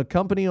was a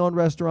company-owned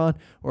restaurant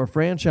or a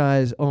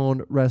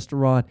franchise-owned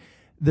restaurant.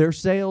 Their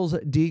sales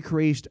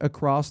decreased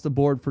across the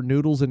board for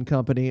Noodles &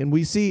 Company, and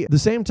we see the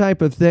same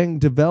type of thing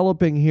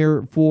developing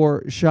here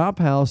for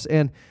ShopHouse,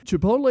 and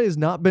Chipotle has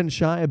not been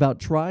shy about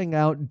trying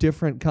out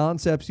different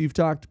concepts. You've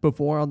talked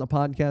before on the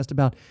podcast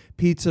about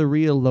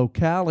Pizzeria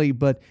Locale,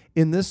 but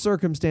in this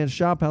circumstance,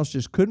 ShopHouse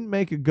just couldn't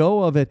make a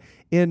go of it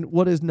in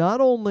what is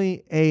not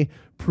only a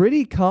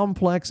pretty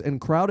complex and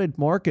crowded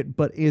market,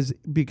 but is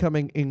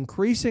becoming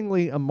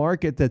increasingly a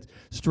market that's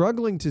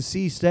struggling to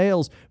see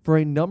sales for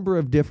a number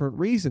of different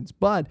reasons.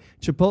 But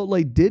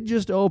Chipotle did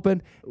just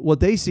open what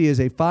they see as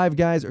a Five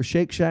Guys or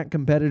Shake Shack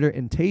competitor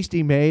in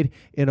Tasty Made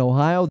in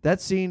Ohio.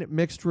 That's seen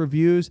mixed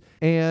reviews,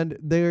 and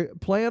they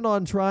plan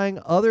on trying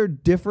other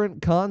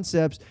different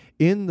concepts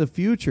in the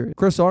future.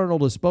 Chris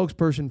Arnold, a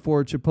spokesperson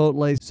for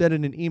Chipotle, said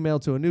in an email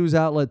to a news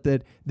outlet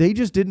that they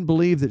just didn't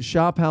believe that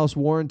ShopHouse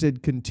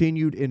warranted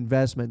continued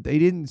investment. They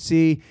didn't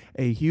see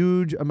a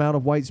huge amount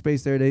of white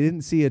space there. They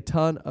didn't see a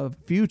ton of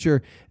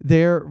future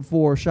there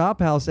for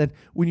ShopHouse. And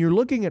when you're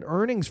looking at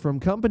earnings from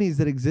companies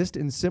that exist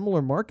in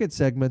similar market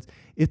segments,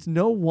 it's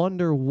no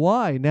wonder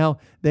why. Now,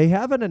 they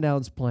haven't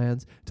announced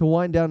plans to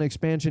wind down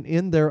expansion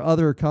in their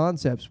other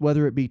concepts,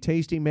 whether it be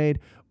Tasty Made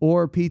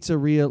or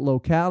Pizzeria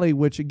Locale,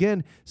 which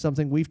again,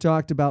 something we've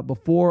talked about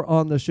before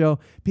on the show.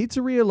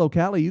 Pizzeria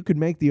Locale, you could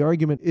make the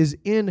argument, is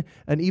in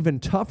an even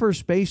tougher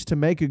space to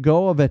make a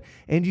go of it.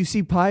 And you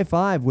see Pie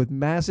 5 with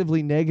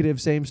massively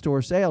negative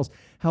same-store sales.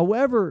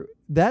 However,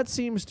 that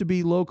seems to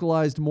be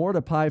localized more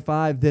to Pie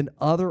 5 than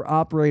other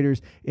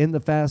operators in the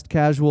fast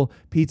casual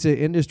pizza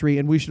industry.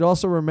 And we should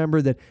also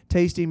remember that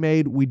Tasty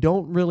Made, we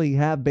don't really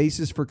have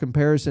basis for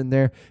comparison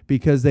there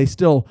because they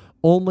still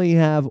only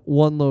have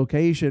one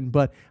location.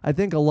 But I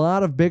think a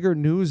lot of bigger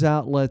news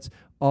outlets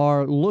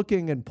are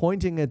looking and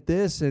pointing at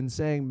this and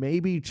saying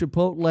maybe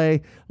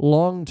Chipotle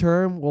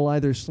long-term will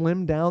either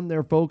slim down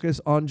their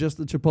focus on just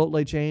the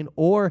Chipotle chain,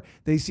 or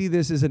they see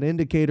this as an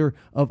indicator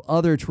of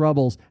other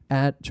troubles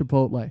at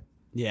Chipotle.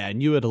 Yeah,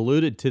 and you had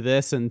alluded to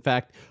this. In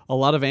fact, a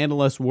lot of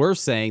analysts were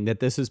saying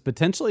that this is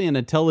potentially an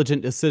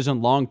intelligent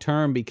decision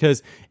long-term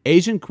because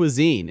Asian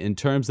cuisine, in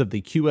terms of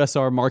the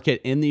QSR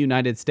market in the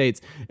United States,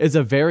 is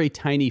a very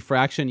tiny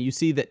fraction. You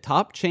see that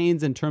top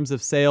chains in terms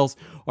of sales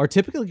are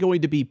typically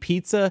going to be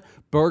pizza,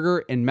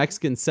 burger, and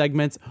Mexican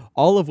segments,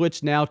 all of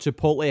which now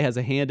Chipotle has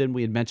a hand in.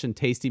 We had mentioned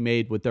Tasty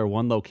Made with their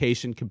one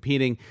location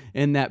competing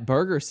in that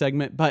burger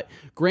segment. But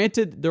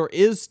granted, there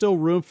is still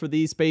room for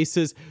these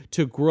spaces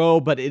to grow,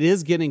 but it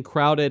is getting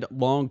crowded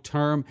long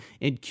term.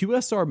 In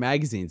QSR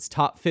Magazine's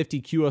top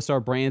 50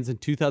 QSR brands in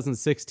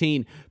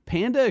 2016,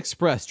 Panda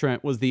Express,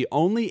 Trent, was the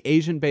only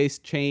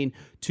Asian-based chain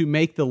to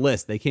make the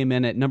list. They came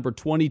in at number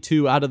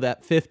 22 out of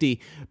that 50.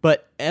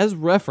 But as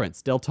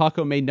referenced, Del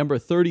Taco made number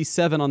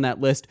 37 on that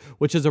list,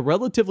 which is a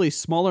relatively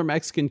smaller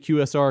Mexican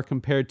QSR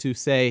compared to,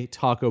 say,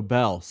 Taco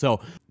Bell. So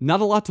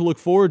not a lot to look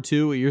forward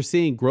to. You're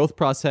seeing growth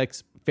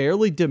prospects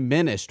fairly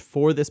diminished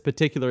for this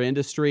particular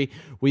industry.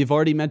 We've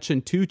already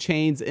mentioned two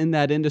chains in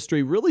that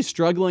industry really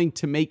struggling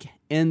to make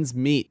ends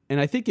meet. And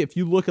I think if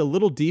you look a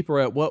little deeper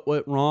at what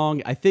went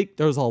wrong, I think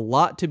there's a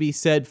lot to be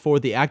said for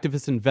the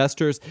activist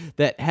investors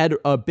that had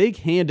a big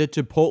hand at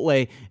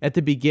Chipotle at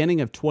the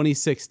beginning of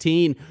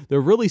 2016. They're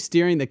really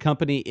steering the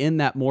company in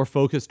that more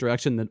focused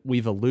direction that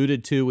we've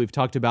alluded to. We've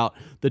talked about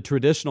the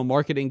traditional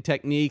marketing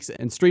techniques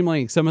and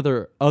streamlining some of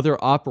their other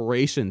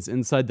operations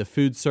inside the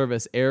food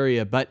service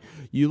area. But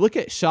you look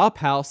at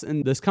ShopHouse,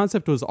 and this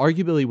concept was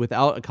arguably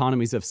without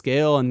economies of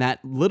scale, and that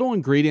little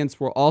ingredients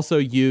were also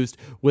used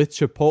with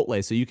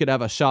Chipotle. So you could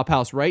have a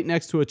ShopHouse right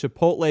next to a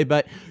Chipotle,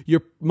 but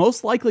you're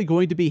most likely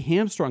going to be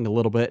hamstrung a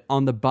little bit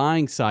on the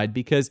buying side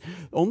because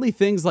only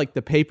things like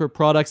the paper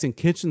products and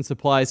kitchen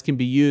supplies can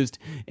be used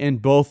in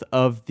both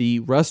of the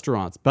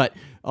restaurants. But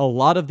a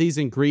lot of these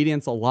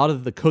ingredients, a lot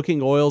of the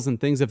cooking oils and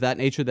things of that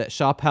nature that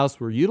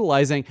ShopHouse were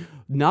utilizing,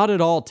 not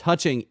at all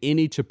touching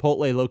any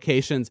Chipotle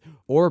locations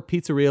or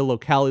Pizzeria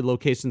Locale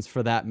locations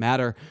for that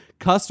matter.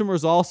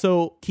 Customers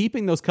also,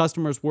 keeping those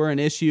customers were an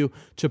issue.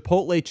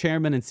 Chipotle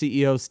chairman and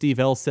CEO Steve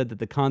Ells said that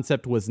the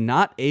concept was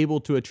not able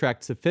to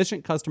attract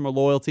sufficient customer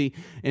loyalty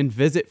and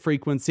visit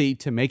frequency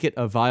to make it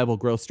a viable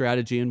growth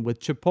strategy. And with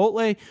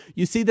Chipotle,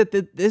 you see that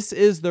this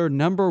is their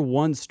number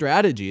one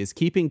strategy, is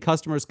keeping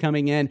customers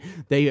coming in.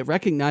 They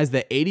recognize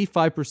that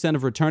 85%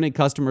 of returning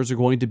customers are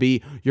going to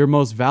be your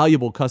most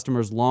valuable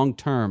customers long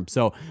term.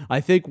 So I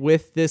think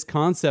with this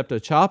concept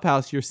of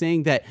ShopHouse, you're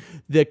seeing that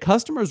the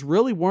customers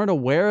really weren't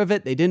aware of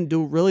it. They didn't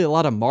do really a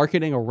lot of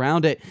marketing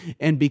around it.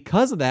 And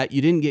because of that,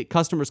 you didn't get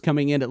customers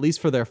coming in, at least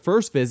for their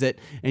first visit.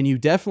 And you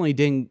definitely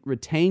didn't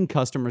retain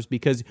customers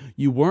because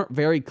you weren't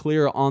very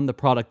clear on the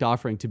product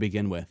offering to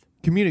begin with.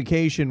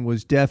 Communication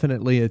was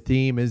definitely a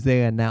theme as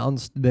they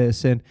announced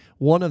this, and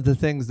one of the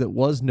things that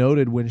was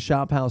noted when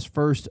ShopHouse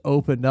first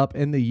opened up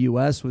in the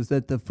U.S. was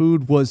that the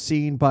food was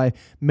seen by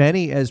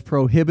many as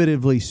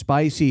prohibitively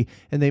spicy,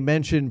 and they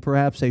mentioned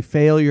perhaps a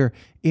failure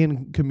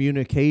in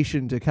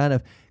communication to kind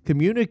of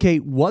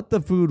communicate what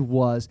the food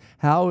was,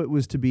 how it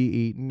was to be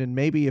eaten, and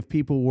maybe if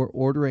people were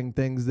ordering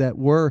things that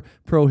were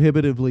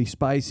prohibitively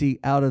spicy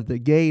out of the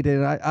gate.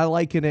 And I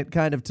liken it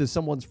kind of to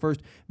someone's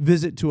first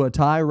visit to a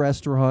Thai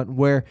restaurant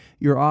where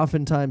you're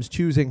oftentimes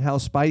choosing how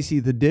spicy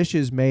the dish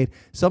is made.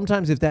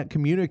 Sometimes if that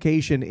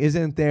communication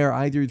isn't there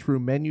either through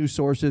menu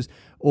sources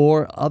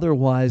or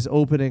otherwise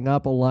opening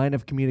up a line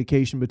of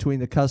communication between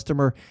the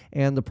customer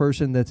and the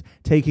person that's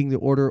taking the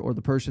order or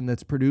the person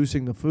that's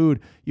producing the food,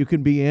 you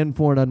can be in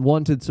for an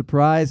unwanted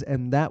surprise,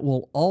 and that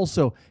will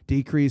also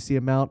decrease the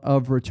amount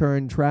of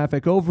return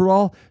traffic.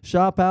 Overall,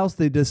 ShopHouse,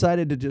 they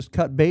decided to just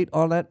cut bait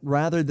on it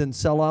rather than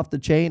sell off the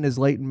chain, as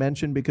Leighton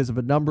mentioned, because of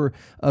a number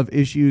of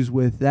issues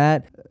with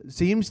that.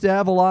 Seems to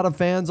have a lot of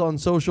fans on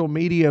social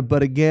media,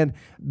 but again,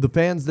 the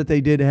fans that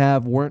they did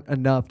have weren't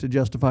enough to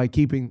justify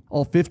keeping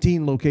all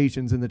 15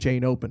 locations in the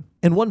chain open.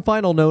 And one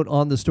final note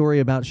on the story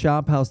about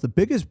ShopHouse, the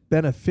biggest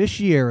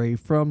beneficiary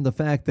from the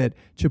fact that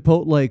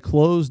Chipotle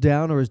closed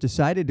down or has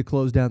decided to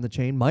close down the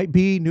chain might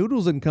be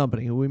Noodles &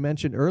 Company, who we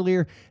mentioned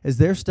earlier, as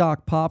their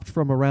stock popped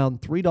from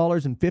around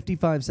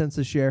 $3.55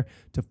 a share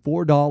to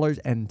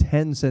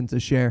 $4.10 a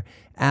share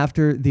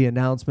after the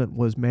announcement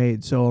was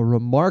made. So a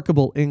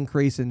remarkable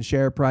increase in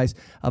share price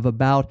of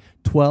about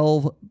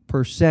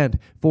 12%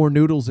 for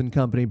Noodles &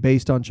 Company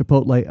based on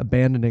Chipotle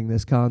abandoning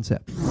this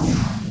concept.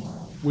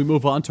 We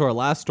move on to our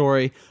last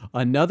story.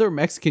 Another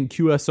Mexican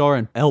QSR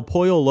and El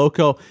Pollo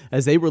Loco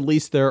as they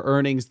release their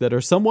earnings that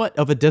are somewhat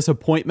of a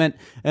disappointment.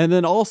 And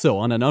then also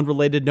on an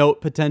unrelated note,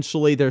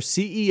 potentially their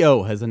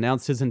CEO has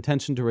announced his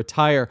intention to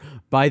retire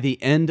by the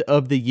end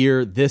of the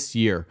year this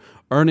year.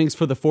 Earnings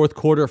for the fourth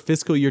quarter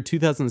fiscal year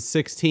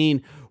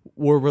 2016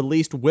 were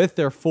released with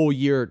their full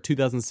year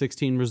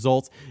 2016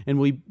 results. And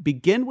we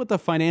begin with the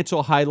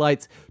financial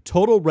highlights.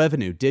 Total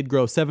revenue did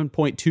grow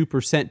 7.2%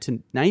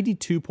 to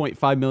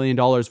 $92.5 million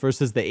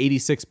versus the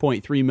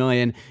 $86.3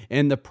 million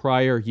in the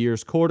prior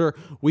year's quarter.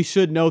 We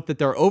should note that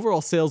their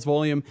overall sales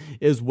volume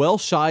is well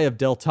shy of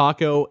Del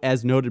Taco,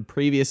 as noted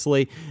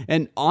previously.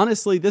 And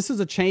honestly, this is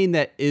a chain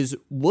that is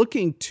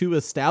looking to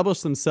establish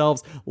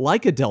themselves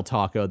like a Del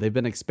Taco. They've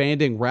been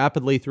expanding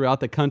rapidly throughout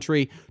the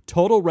country.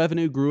 Total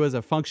revenue grew as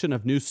a function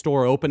of new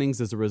store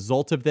openings as a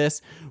result of this,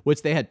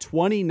 which they had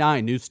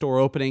 29 new store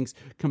openings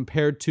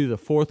compared to the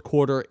fourth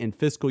quarter in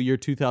fiscal year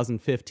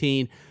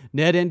 2015.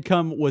 Net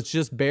income was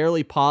just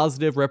barely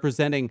positive,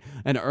 representing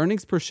an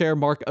earnings per share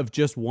mark of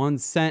just 1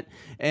 cent.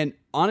 And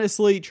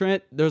honestly,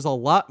 Trent, there's a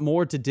lot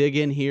more to dig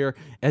in here,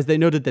 as they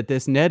noted that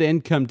this net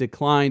income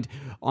declined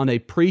on a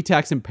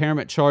pre-tax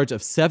impairment charge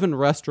of 7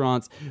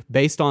 restaurants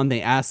based on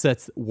the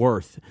assets'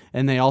 worth.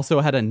 And they also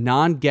had a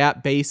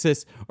non-GAAP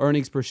basis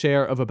earnings per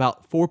share of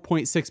about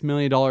 $4.6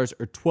 million or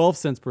 12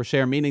 cents per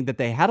share, meaning that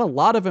they had a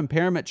lot of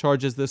impairment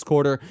charges this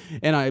quarter.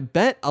 And I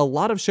bet a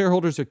lot of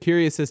shareholders are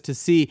curious as to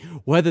see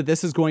whether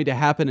this is going to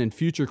happen in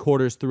future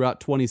quarters throughout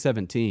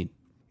 2017.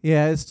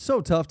 Yeah, it's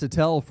so tough to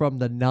tell from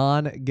the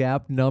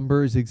non-GAAP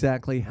numbers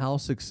exactly how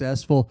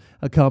successful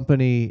a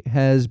company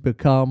has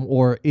become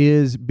or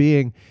is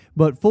being.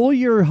 But full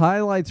year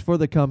highlights for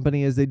the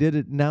company, as they did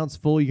announce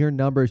full year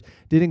numbers,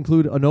 did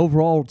include an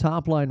overall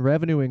top line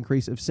revenue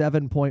increase of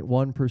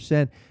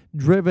 7.1%,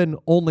 driven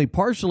only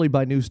partially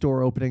by new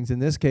store openings in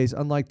this case,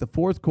 unlike the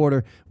fourth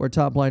quarter where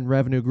top line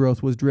revenue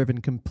growth was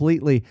driven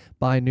completely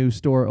by new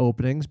store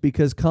openings,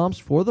 because comps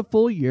for the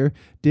full year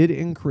did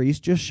increase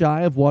just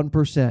shy of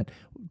 1%.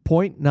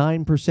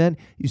 0.9%.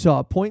 You saw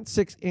a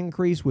 0.6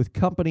 increase with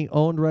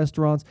company-owned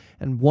restaurants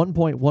and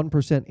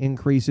 1.1%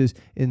 increases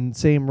in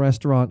same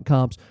restaurant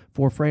comps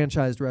for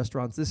franchised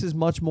restaurants. This is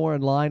much more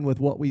in line with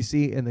what we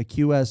see in the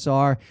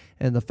QSR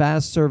and the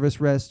fast service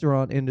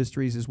restaurant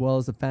industries, as well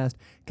as the fast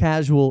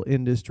casual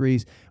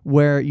industries,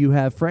 where you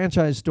have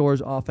franchise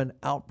stores often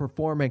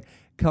outperforming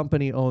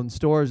company-owned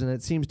stores, and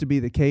it seems to be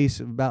the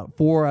case of about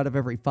 4 out of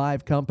every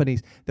 5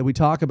 companies that we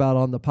talk about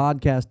on the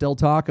podcast. Del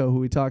Taco, who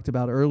we talked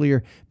about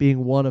earlier,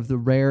 being one of the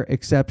rare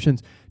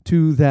exceptions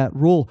to that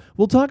rule.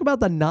 We'll talk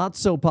about the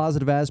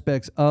not-so-positive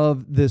aspects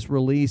of this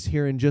release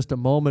here in just a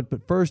moment,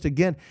 but first,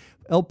 again,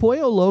 El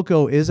Pollo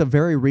Loco is a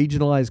very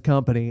regionalized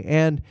company,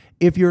 and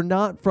if you're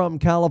not from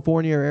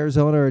California or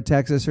Arizona or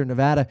Texas or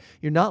Nevada,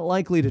 you're not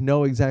likely to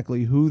know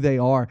exactly who they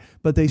are,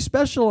 but they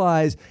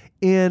specialize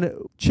in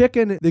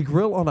chicken. They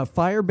grill on a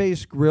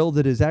fire-based grill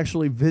that is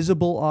actually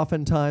visible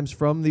oftentimes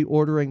from the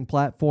ordering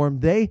platform.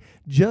 They,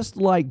 just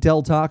like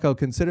Del Taco,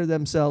 consider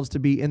themselves to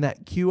be in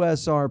that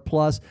QSR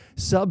plus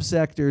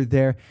subsector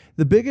there.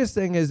 The biggest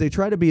thing is they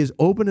try to be as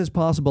open as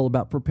possible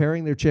about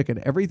preparing their chicken.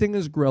 Everything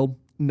is grilled.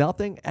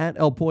 nothing at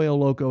El Pollo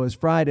Loco is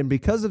fried. And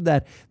because of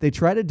that, they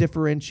try to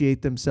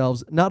differentiate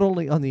themselves not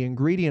only on the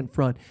ingredient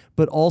front,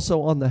 but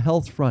also on the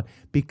health front.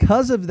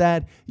 Because of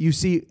that, you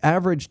see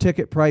average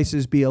ticket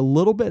prices be a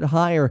little bit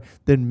higher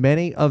than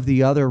many of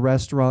the other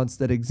restaurants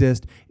that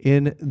exist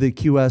in the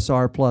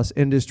QSR plus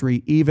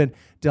industry, even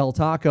Del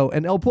Taco.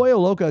 And El Pollo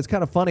Loco, it's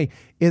kind of funny,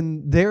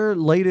 in their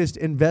latest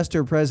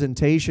investor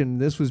presentation,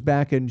 this was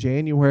back in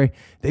January,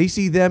 they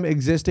see them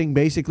existing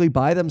basically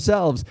by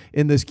themselves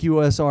in this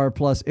QSR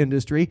plus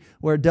industry,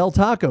 where Del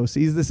Taco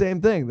sees the same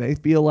thing. They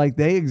feel like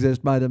they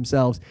exist by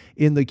themselves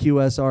in the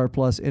QSR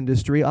plus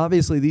industry.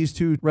 Obviously, these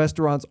two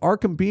restaurants are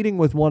competing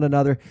with one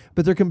another,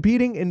 but they're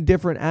competing in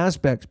different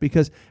aspects,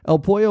 because El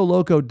Pollo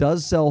Loco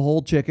does sell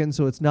whole chicken,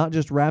 so it's not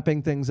just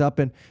wrapping things up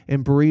in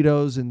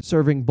burritos and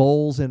serving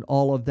bowls and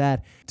all of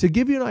that. To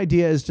give you an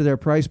idea as to their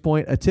price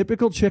point, a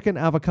typical chicken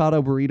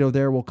avocado burrito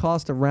there will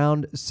cost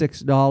around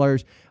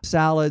 $6.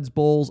 Salads,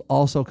 bowls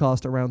also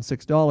cost around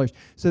 $6.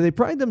 So they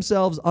pride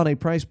themselves on a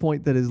price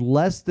point that is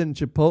less than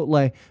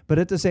Chipotle, but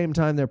at the same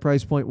time, their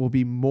price point will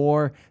be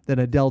more than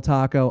a Del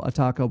Taco, a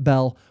Taco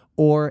Bell,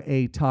 or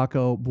a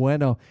Taco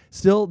Bueno.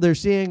 Still, they're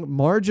seeing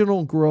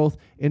marginal growth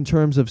in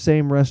terms of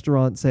same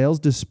restaurant sales.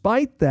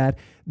 Despite that,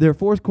 their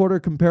fourth quarter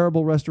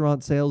comparable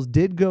restaurant sales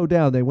did go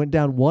down. They went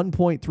down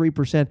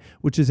 1.3%,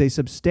 which is a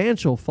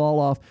substantial fall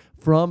off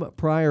from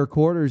prior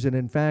quarters. And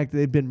in fact,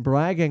 they've been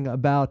bragging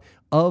about,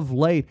 of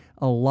late,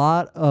 a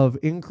lot of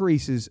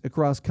increases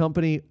across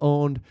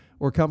company-owned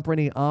or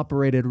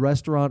company-operated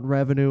restaurant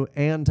revenue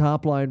and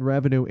top-line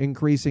revenue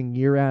increasing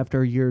year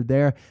after year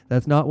there.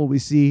 That's not what we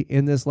see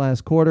in this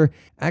last quarter.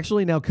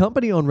 Actually, now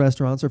company-owned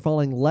restaurants are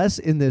falling less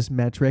in this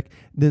metric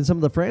than some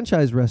of the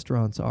franchise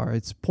restaurants are.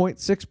 It's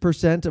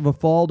 0.6% of a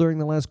fall during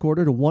the last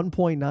quarter to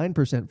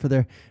 1.9% for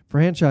their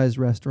franchise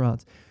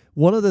restaurants.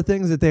 One of the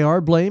things that they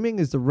are blaming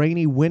is the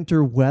rainy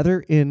winter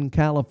weather in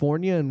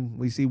California, and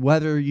we see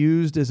weather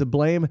used as a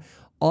blame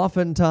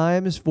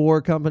oftentimes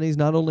for companies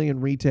not only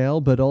in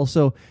retail but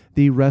also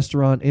the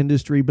restaurant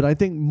industry. But I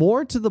think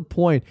more to the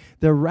point,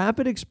 their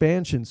rapid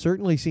expansion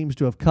certainly seems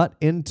to have cut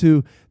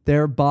into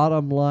their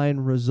bottom line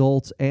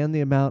results and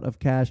the amount of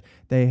cash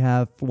they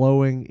have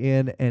flowing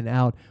in and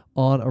out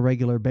on a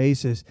regular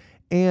basis.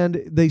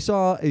 And they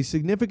saw a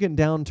significant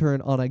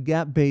downturn on a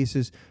GAAP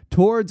basis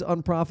towards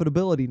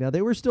unprofitability. Now,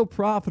 they were still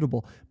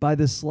profitable by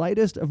the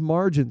slightest of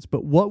margins,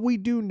 but what we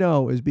do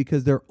know is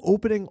because they're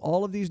opening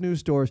all of these new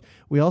stores,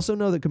 we also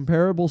know that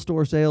comparable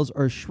store sales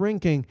are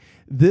shrinking.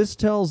 This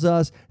tells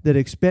us that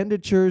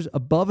expenditures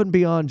above and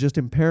beyond just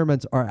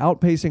impairments are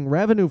outpacing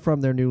revenue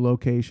from their new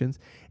locations.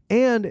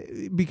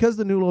 And because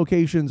the new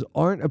locations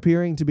aren't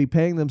appearing to be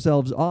paying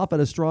themselves off at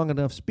a strong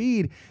enough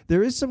speed,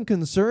 there is some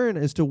concern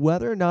as to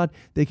whether or not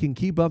they can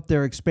keep up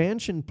their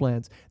expansion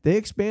plans. They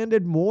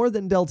expanded more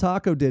than Del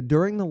Taco did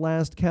during the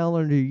last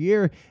calendar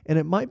year, and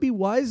it might be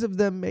wise of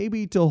them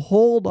maybe to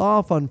hold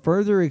off on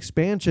further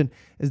expansion,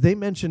 as they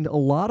mentioned a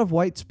lot of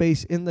white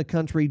space in the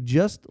country,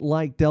 just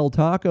like Del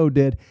Taco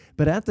did.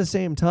 But at the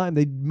same time,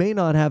 they may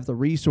not have the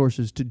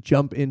resources to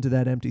jump into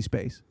that empty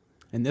space.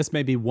 And this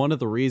may be one of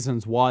the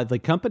reasons why the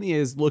company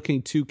is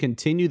looking to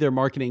continue their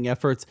marketing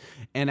efforts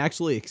and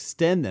actually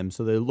extend them.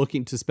 So they're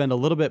looking to spend a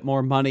little bit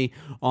more money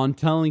on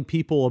telling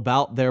people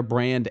about their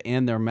brand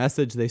and their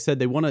message. They said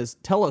they want to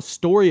tell a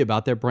story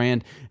about their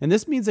brand, and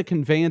this means a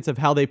conveyance of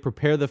how they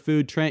prepare the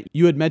food. Trent,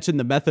 you had mentioned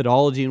the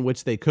methodology in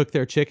which they cook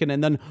their chicken,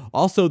 and then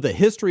also the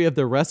history of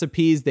their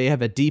recipes. They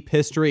have a deep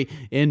history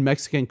in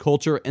Mexican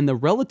culture and the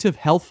relative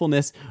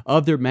healthfulness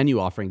of their menu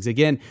offerings.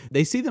 Again,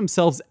 they see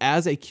themselves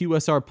as a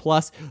QSR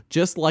plus,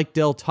 just like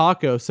Del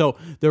Taco. So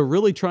they're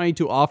really trying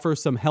to offer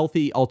some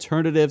healthy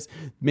alternatives,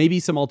 maybe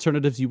some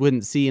alternatives you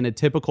wouldn't see in a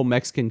typical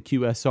Mexican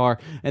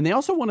QSR. And they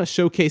also want to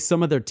showcase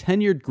some of their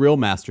tenured grill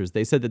masters.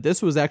 They said that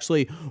this was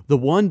actually the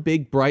one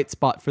big bright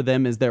spot for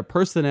them, is their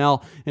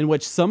personnel, in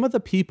which some of the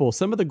people,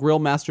 some of the grill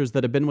masters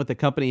that have been with the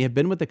company have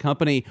been with the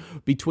company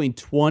between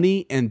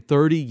 20 and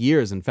 30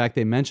 years. In fact,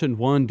 they mentioned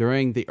one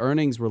during the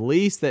earnings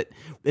release that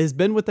has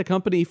been with the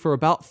company for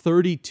about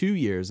 32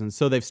 years. And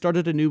so they've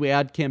started a new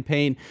ad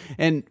campaign,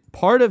 and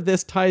part of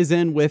this ties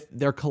in with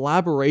their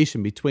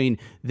collaboration between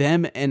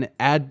them and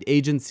ad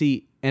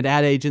agency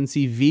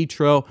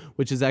Vitro,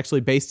 which is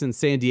actually based in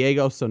San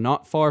Diego, so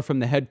not far from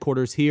the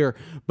headquarters here.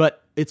 But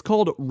it's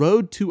called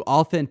Road to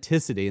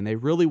Authenticity, and they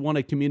really want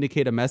to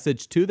communicate a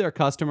message to their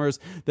customers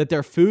that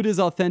their food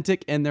is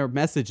authentic and their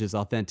message is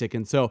authentic.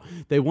 And so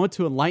they want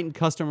to enlighten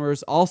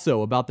customers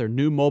also about their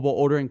new mobile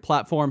ordering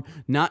platform,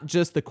 not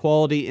just the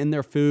quality in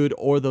their food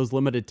or those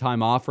limited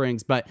time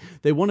offerings, but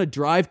they want to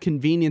drive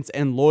convenience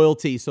and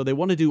loyalty. So they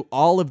want to do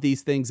all of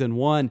these things in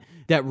one.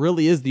 That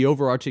really is the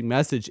overarching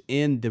message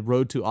in the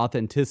Road to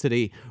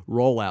Authenticity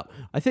rollout.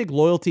 I think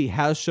loyalty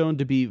has shown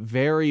to be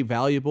very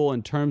valuable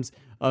in terms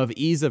of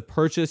ease of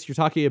purchase. You're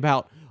talking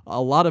about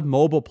a lot of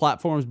mobile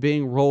platforms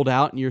being rolled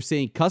out, and you're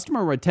seeing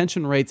customer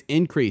retention rates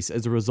increase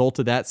as a result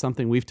of that,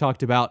 something we've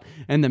talked about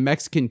in the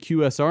Mexican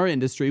QSR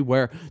industry,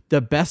 where the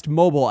best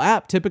mobile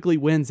app typically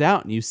wins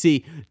out. And you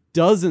see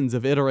dozens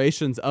of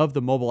iterations of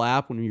the mobile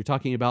app when you're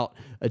talking about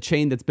a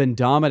chain that's been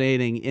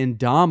dominating in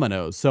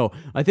Domino's. So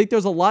I think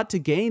there's a lot to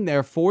gain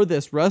there for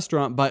this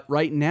restaurant, but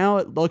right now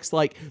it looks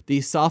like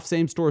the soft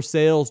same-store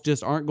sales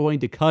just aren't going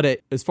to cut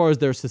it as far as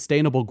their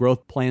sustainable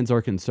growth plans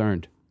are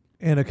concerned.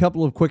 And a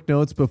couple of quick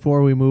notes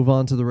before we move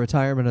on to the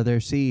retirement of their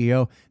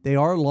CEO. They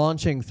are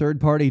launching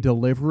third-party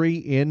delivery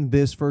in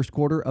this first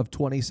quarter of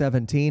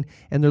 2017,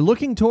 and they're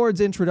looking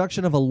towards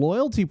introduction of a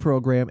loyalty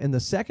program in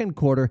the second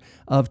quarter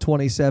of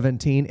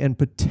 2017 and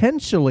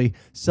potentially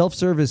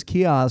self-service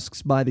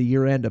kiosks by the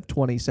year end of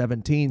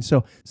 2017.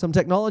 So some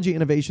technology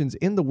innovations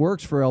in the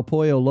works for El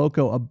Pollo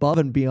Loco above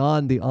and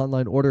beyond the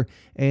online order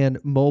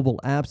and mobile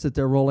apps that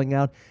they're rolling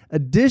out.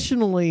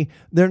 Additionally,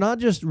 they're not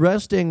just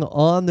resting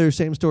on their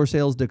same-store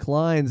sales declines,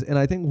 and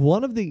I think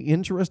one of the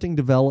interesting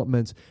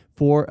developments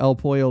for El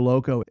Pollo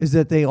Loco is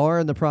that they are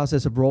in the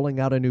process of rolling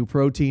out a new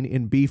protein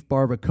in beef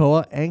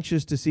barbacoa.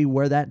 Anxious to see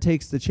where that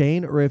takes the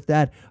chain or if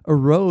that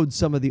erodes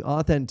some of the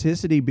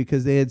authenticity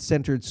because they had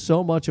centered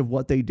so much of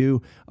what they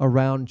do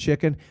around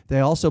chicken.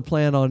 They also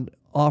plan on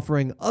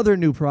offering other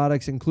new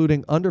products,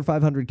 including under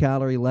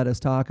 500-calorie lettuce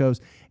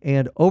tacos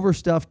and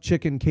overstuffed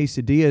chicken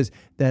quesadillas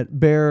that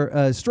bear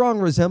a strong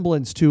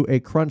resemblance to a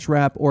Crunch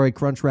Wrap or a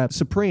Crunch Wrap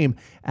Supreme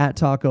at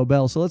Taco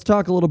Bell. So let's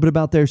talk a little bit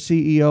about their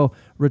CEO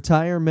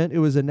retirement. It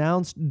was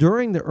announced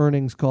during the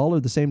earnings call, or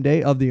the same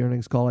day of the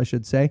earnings call, I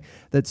should say,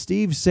 that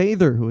Steve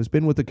Sather, who has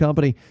been with the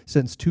company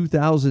since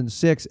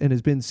 2006 and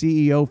has been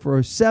CEO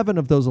for 7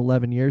 of those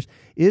 11 years,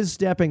 is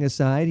stepping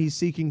aside. He's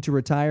seeking to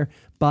retire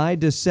by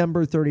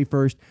December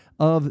 31st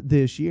of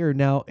this year.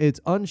 Now, it's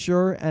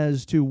unsure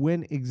as to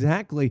when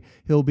exactly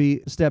he'll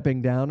be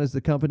stepping down, as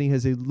the company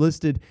has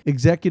enlisted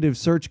executive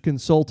search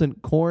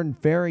consultant Korn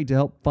Ferry to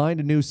help find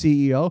a new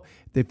CEO.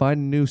 If they find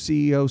a new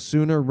CEO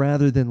sooner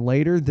rather than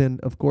later, then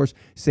of course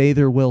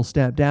Sather will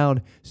step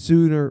down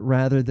sooner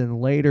rather than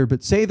later.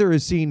 But Sather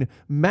has seen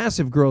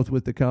massive growth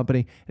with the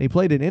company, and he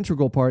played an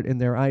integral part in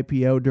their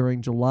IPO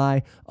during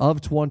July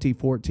of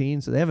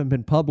 2014. So they haven't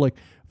been public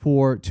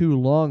for too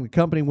long. The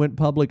company went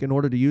public in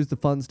order to use the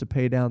funds to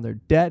pay down their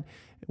debt,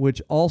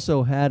 which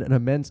also had an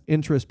immense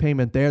interest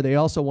payment there. They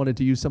also wanted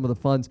to use some of the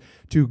funds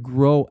to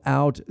grow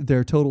out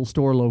their total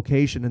store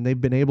location, and they've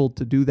been able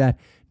to do that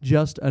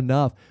just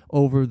enough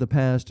over the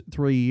past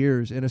 3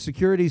 years. In a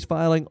securities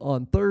filing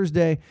on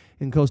Thursday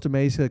in Costa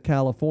Mesa,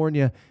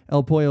 California,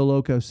 El Pollo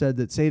Loco said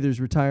that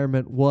Sather's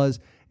retirement was,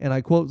 and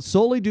I quote,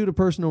 solely due to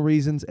personal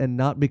reasons and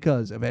not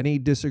because of any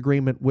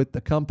disagreement with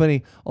the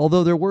company,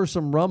 although there were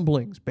some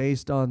rumblings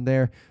based on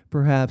their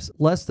perhaps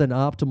less than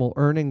optimal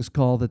earnings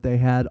call that they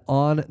had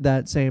on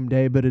that same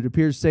day. But it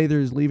appears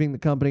Sather is leaving the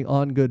company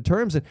on good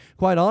terms. And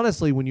quite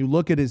honestly, when you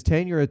look at his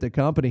tenure at the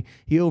company,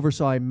 he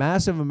oversaw a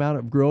massive amount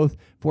of growth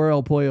for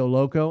El Pollo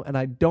Loco, and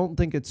I don't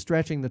think it's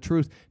stretching the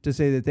truth to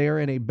say that they are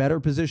in a better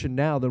position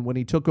now than when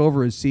he took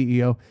over as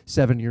CEO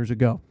 7 years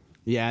ago.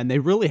 Yeah, and they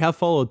really have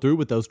followed through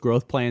with those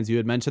growth plans. You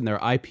had mentioned their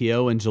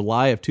IPO in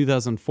July of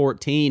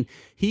 2014.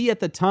 He, at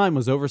the time,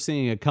 was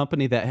overseeing a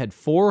company that had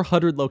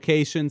 400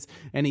 locations,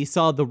 and he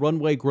saw the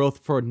runway growth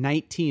for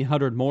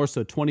 1,900 more,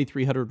 so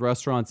 2,300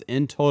 restaurants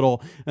in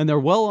total, and they're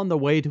well on the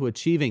way to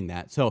achieving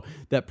that. So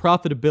that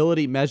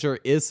profitability measure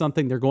is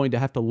something they're going to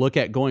have to look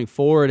at going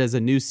forward as a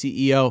new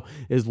CEO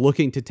is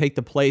looking to take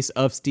the place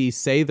of Steve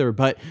Sather.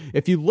 But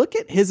if you look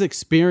at his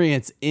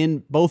experience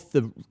in both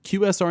the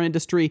QSR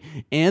industry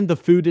and the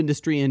food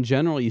industry in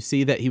general, you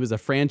see that he was a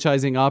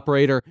franchising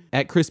operator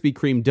at Krispy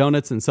Kreme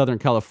Donuts in Southern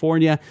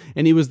California,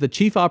 and he was the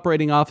chief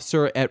operating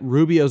officer at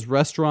Rubio's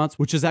Restaurants,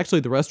 which is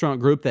actually the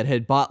restaurant group that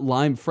had bought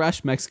Lime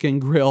Fresh Mexican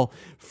Grill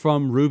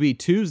from Ruby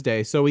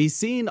Tuesday. So he's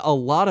seen a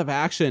lot of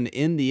action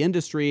in the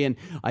industry, and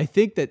I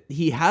think that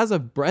he has a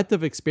breadth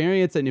of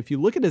experience. And if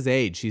you look at his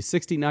age, he's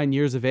 69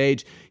 years of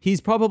age,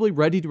 he's probably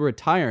ready to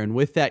retire, and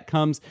with that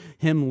comes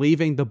him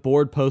leaving the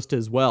board post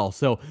as well.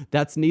 So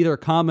that's neither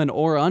common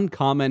or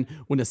uncommon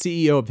when a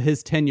CEO of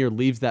his tenure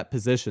leaves that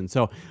position.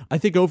 So I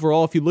think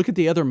overall, if you look at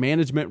the other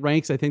management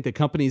ranks, I think the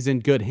company's in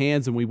good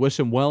hands, and we wish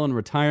him well in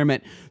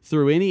retirement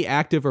through any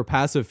active or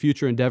passive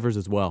future endeavors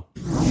as well.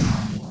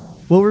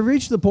 Well, we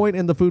reached the point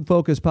in the Food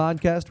Focus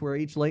podcast where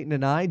each Leighton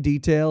and I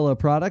detail a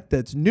product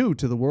that's new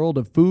to the world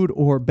of food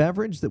or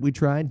beverage that we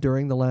tried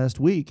during the last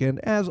week. And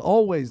as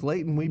always,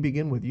 Leighton, we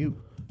begin with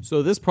you.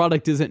 So this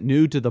product isn't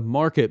new to the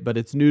market, but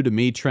it's new to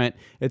me, Trent.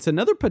 It's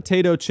another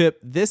potato chip,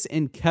 this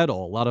in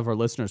Kettle. A lot of our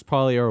listeners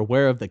probably are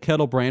aware of the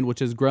Kettle brand, which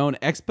has grown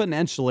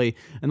exponentially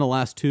in the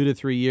last 2 to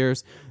 3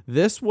 years.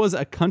 This was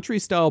a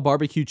country-style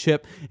barbecue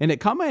chip, and it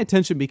caught my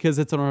attention because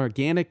it's an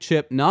organic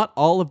chip. Not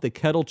all of the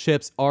Kettle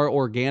chips are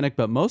organic,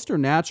 but most are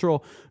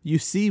natural. You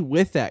see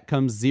with that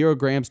comes 0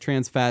 grams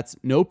trans fats,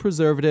 no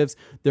preservatives,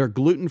 they're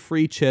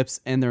gluten-free chips,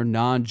 and they're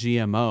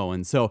non-GMO.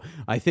 And so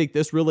I think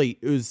this really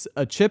is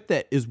a chip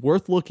that is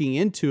worth looking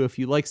into if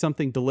you like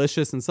something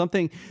delicious and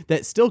something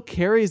that still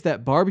carries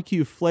that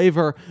barbecue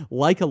flavor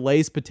like a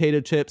Lay's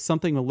potato chip,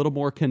 something a little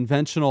more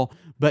conventional,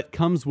 but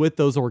comes with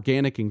those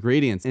organic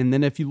ingredients. And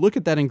then if you look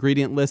at that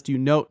ingredient list, you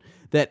note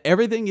that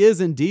everything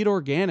is indeed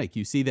organic.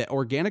 You see that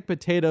organic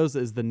potatoes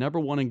is the number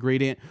one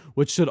ingredient,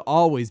 which should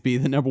always be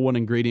the number one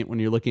ingredient when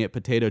you're looking at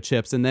potato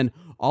chips. And then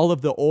all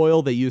of the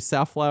oil, they use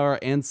safflower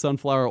and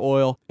sunflower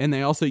oil, and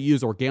they also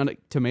use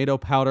organic tomato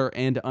powder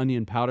and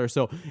onion powder.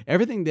 So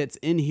everything that's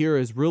in here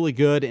is really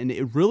good, and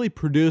it really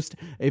produced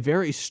a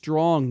very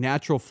strong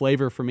natural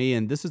flavor for me.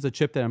 And this is a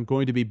chip that I'm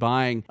going to be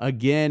buying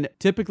again.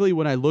 Typically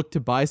when I look to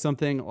buy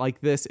something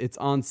like this, it's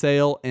on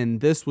sale,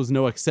 and this was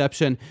no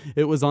exception.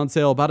 It was on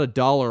sale about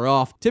 $1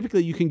 off.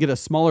 Typically you can get a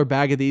smaller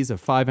bag of these, a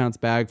 5-ounce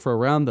bag, for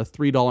around the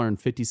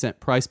 $3.50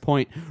 price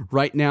point.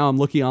 Right now I'm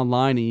looking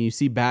online and you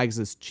see bags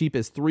as cheap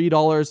as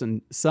 $3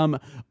 and some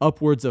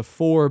upwards of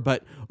 $4,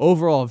 but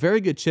overall, a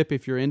very good chip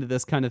if you're into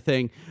this kind of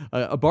thing.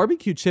 A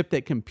barbecue chip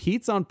that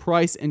competes on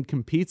price and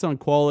competes on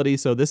quality,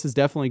 so this is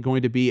definitely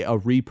going to be a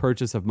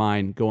repurchase of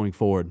mine going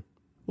forward.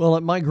 Well,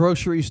 at my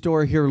grocery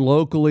store here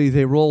locally,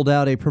 they rolled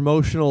out a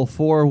promotional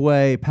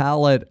 4-way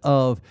pallet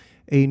of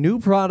a new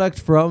product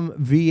from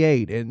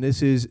V8, and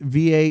this is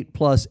V8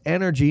 Plus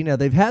Energy. Now,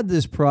 they've had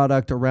this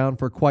product around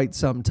for quite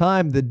some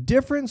time. The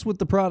difference with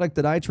the product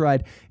that I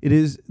tried, it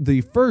is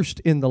the first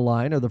in the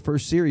line, or the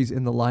first series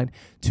in the line,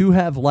 to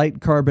have light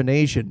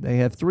carbonation. They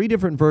have 3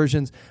 different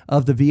versions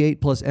of the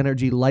V8 Plus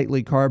Energy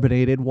lightly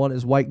carbonated. One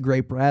is white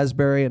grape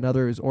raspberry,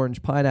 another is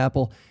orange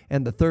pineapple,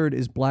 and the third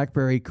is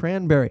blackberry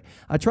cranberry.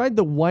 I tried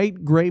the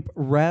white grape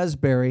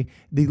raspberry.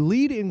 The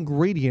lead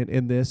ingredient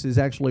in this is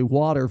actually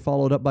water,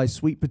 followed up by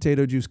sweet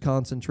potato juice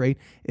concentrate.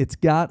 It's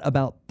got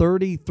about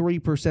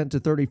 33%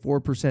 to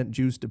 34%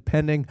 juice,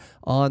 depending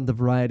on the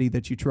variety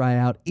that you try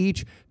out.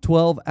 Each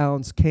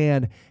 12-ounce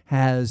can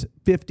has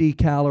 50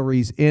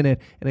 calories in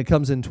it, and it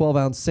comes in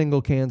 12-ounce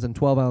single cans and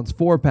 12-ounce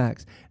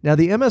 4-packs. Now,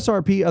 the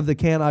MSRP of the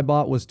can I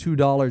bought was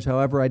 $2.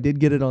 However, I did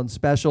get it on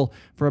special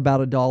for about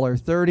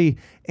 $1.30,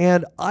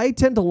 and I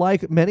tend to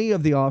like many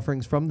of the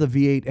offerings from the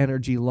V8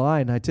 Energy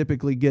line. I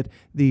typically get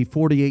the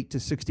 48 to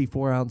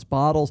 64-ounce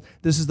bottles.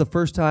 This is the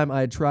first time I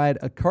had tried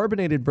a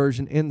carbonated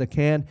version in the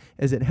can,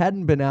 as it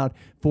hadn't been out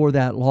for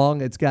that long.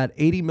 It's got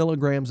 80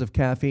 milligrams of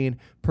caffeine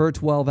per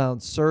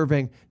 12-ounce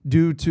serving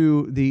due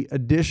to the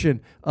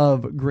addition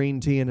of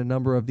green tea and a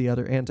number of the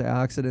other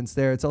antioxidants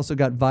there. It's also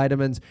got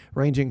vitamins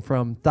ranging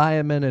from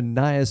thiamine and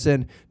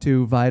niacin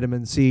to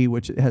vitamin C,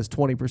 which has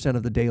 20%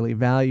 of the daily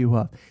value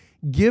of.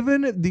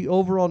 Given the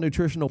overall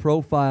nutritional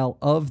profile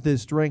of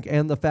this drink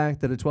and the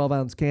fact that a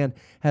 12-ounce can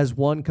has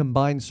 1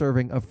 combined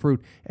serving of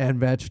fruit and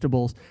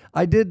vegetables,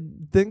 I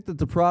did think that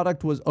the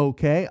product was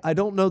okay. I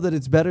don't know that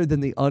it's better than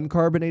the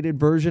uncarbonated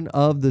version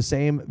of the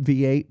same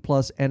V8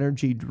 Plus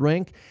Energy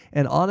drink.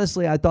 And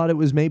honestly, I thought it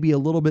was maybe a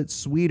little bit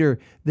sweeter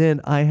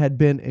than I had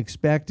been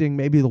expecting.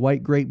 Maybe the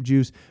white grape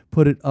juice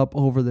put it up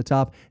over the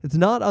top. It's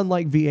not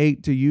unlike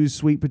V8 to use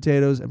sweet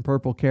potatoes and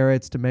purple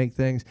carrots to make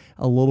things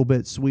a little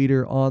bit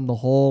sweeter on the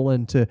whole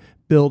and to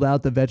build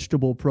out the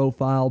vegetable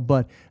profile.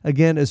 But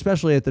again,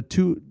 especially at the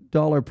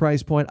 $2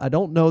 price point, I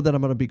don't know that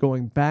I'm going to be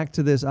going back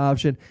to this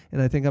option,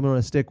 and I think I'm going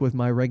to stick with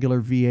my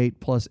regular V8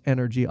 Plus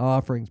Energy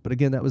offerings. But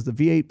again, that was the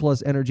V8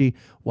 Plus Energy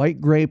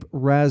white grape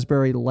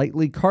raspberry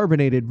lightly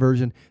carbonated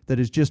version that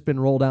has just been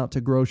rolled out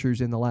to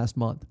grocers in the last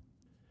month.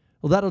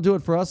 Well, that'll do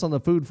it for us on the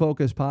Food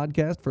Focus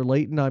podcast. For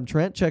Leighton, I'm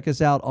Trent. Check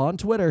us out on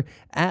Twitter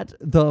at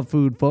The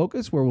Food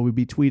Focus, where we'll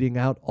be tweeting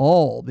out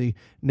all the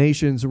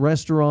nation's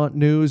restaurant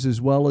news,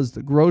 as well as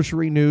the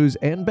grocery news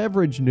and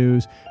beverage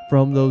news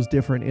from those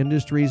different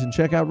industries. And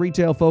check out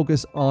Retail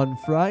Focus on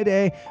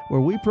Friday,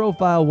 where we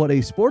profile what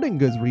a sporting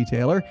goods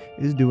retailer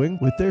is doing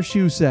with their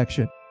shoe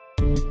section.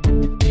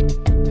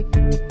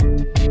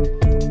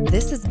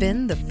 This has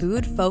been the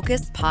Food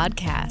Focus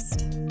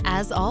podcast.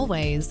 As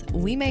always,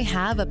 we may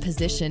have a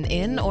position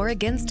in or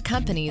against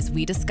companies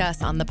we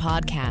discuss on the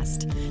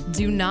podcast.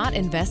 Do not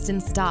invest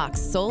in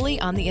stocks solely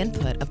on the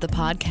input of the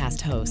podcast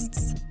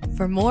hosts.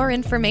 For more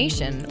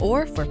information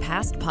or for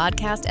past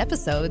podcast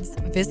episodes,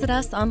 visit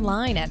us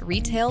online at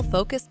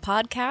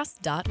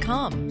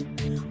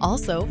retailfocuspodcast.com.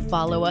 Also,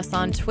 follow us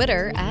on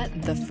Twitter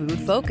at The Food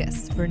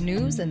Focus for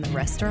news in the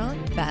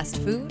restaurant, fast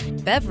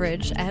food,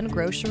 beverage, and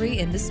grocery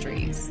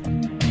industries.